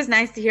it's just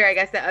nice to hear, I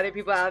guess, that other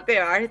people out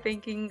there are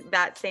thinking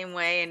that same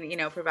way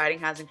and, providing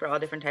housing for all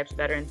different types of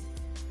veterans.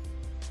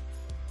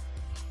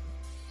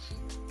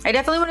 I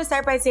definitely want to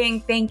start by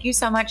saying thank you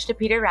so much to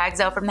Peter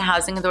Ragzel from the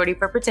Housing Authority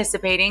for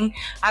participating.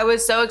 I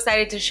was so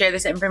excited to share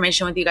this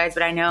information with you guys,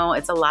 but I know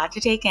it's a lot to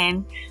take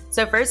in.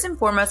 So first and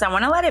foremost, I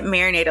want to let it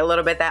marinate a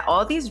little bit that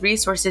all these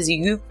resources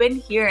you've been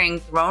hearing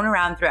thrown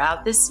around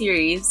throughout this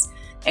series,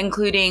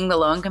 including the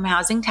low-income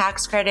housing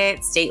tax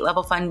credit,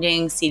 state-level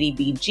funding,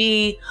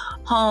 CDBG,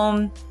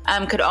 home,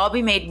 could all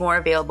be made more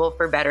available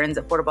for veterans'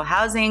 affordable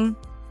housing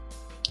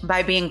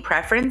by being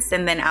preferenced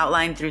and then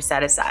outlined through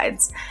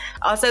set-asides.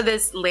 Also,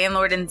 this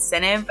landlord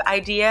incentive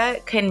idea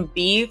can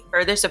be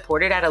further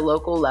supported at a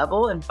local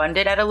level and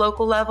funded at a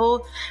local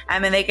level,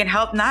 and they can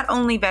help not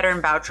only veteran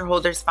voucher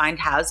holders find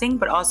housing,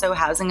 but also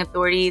housing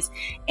authorities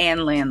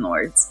and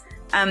landlords.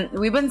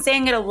 We've been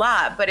saying it a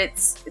lot, but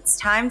it's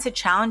time to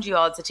challenge you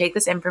all to take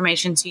this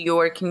information to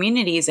your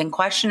communities and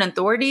question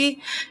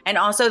authority and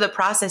also the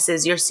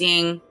processes you're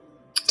seeing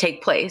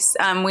take place.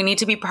 We need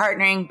to be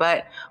partnering,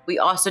 but we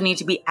also need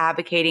to be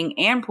advocating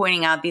and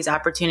pointing out these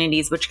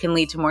opportunities, which can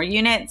lead to more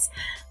units,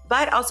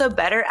 but also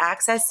better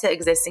access to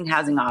existing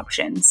housing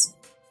options.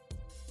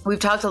 We've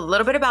talked a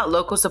little bit about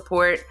local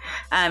support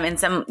and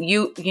some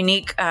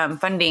unique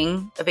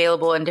funding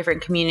available in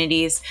different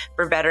communities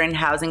for veteran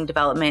housing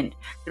development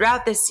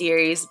throughout this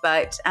series,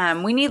 but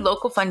we need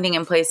local funding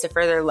in place to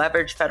further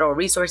leverage federal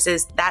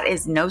resources. That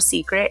is no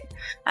secret.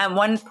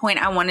 One point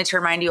I wanted to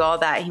remind you all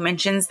that he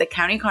mentions the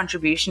county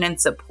contribution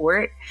and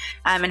support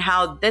and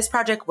how this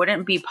project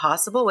wouldn't be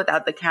possible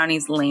without the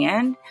county's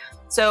land.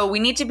 So we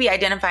need to be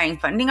identifying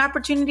funding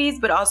opportunities,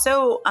 but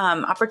also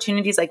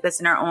opportunities like this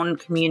in our own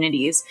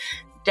communities.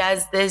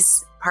 Does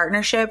this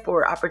partnership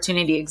or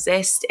opportunity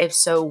exist? If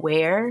so,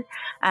 where?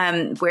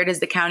 Where does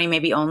the county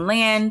maybe own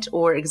land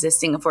or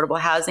existing affordable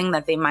housing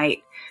that they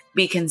might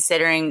be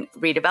considering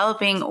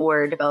redeveloping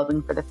or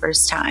developing for the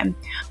first time?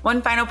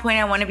 One final point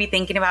I want to be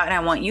thinking about, and I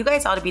want you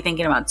guys all to be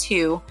thinking about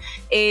too,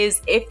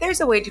 is if there's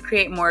a way to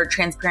create more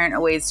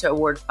transparent ways to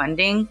award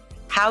funding,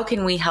 how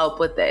can we help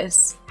with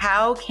this?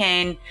 How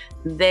can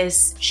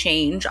this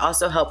change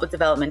also help with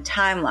development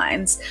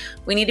timelines?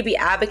 We need to be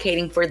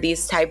advocating for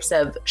these types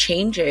of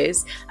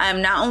changes,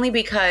 not only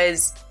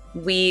because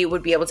we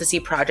would be able to see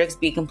projects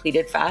be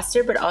completed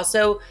faster, but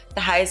also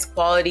the highest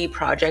quality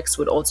projects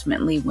would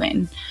ultimately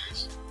win.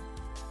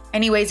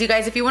 Anyways, you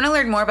guys, if you want to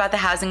learn more about the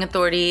Housing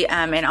Authority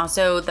and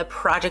also the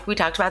project we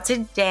talked about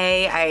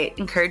today, I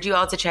encourage you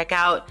all to check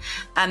out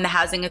the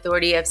Housing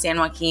Authority of San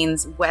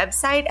Joaquin's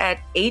website at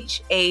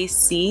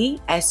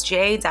hacsj.org.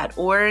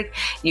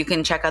 You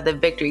can check out the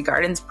Victory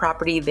Gardens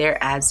property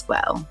there as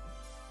well.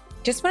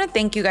 Just want to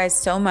thank you guys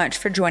so much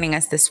for joining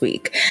us this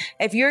week.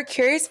 If you're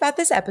curious about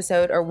this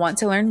episode or want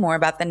to learn more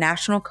about the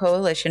National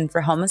Coalition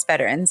for Homeless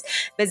Veterans,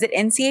 visit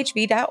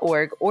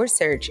nchv.org or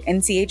search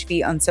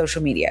NCHV on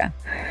social media.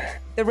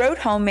 The road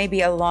home may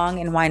be a long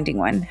and winding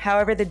one.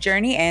 However, the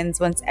journey ends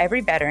once every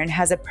veteran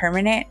has a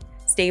permanent,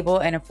 stable,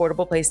 and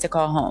affordable place to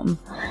call home.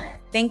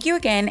 Thank you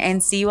again,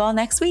 and see you all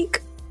next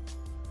week.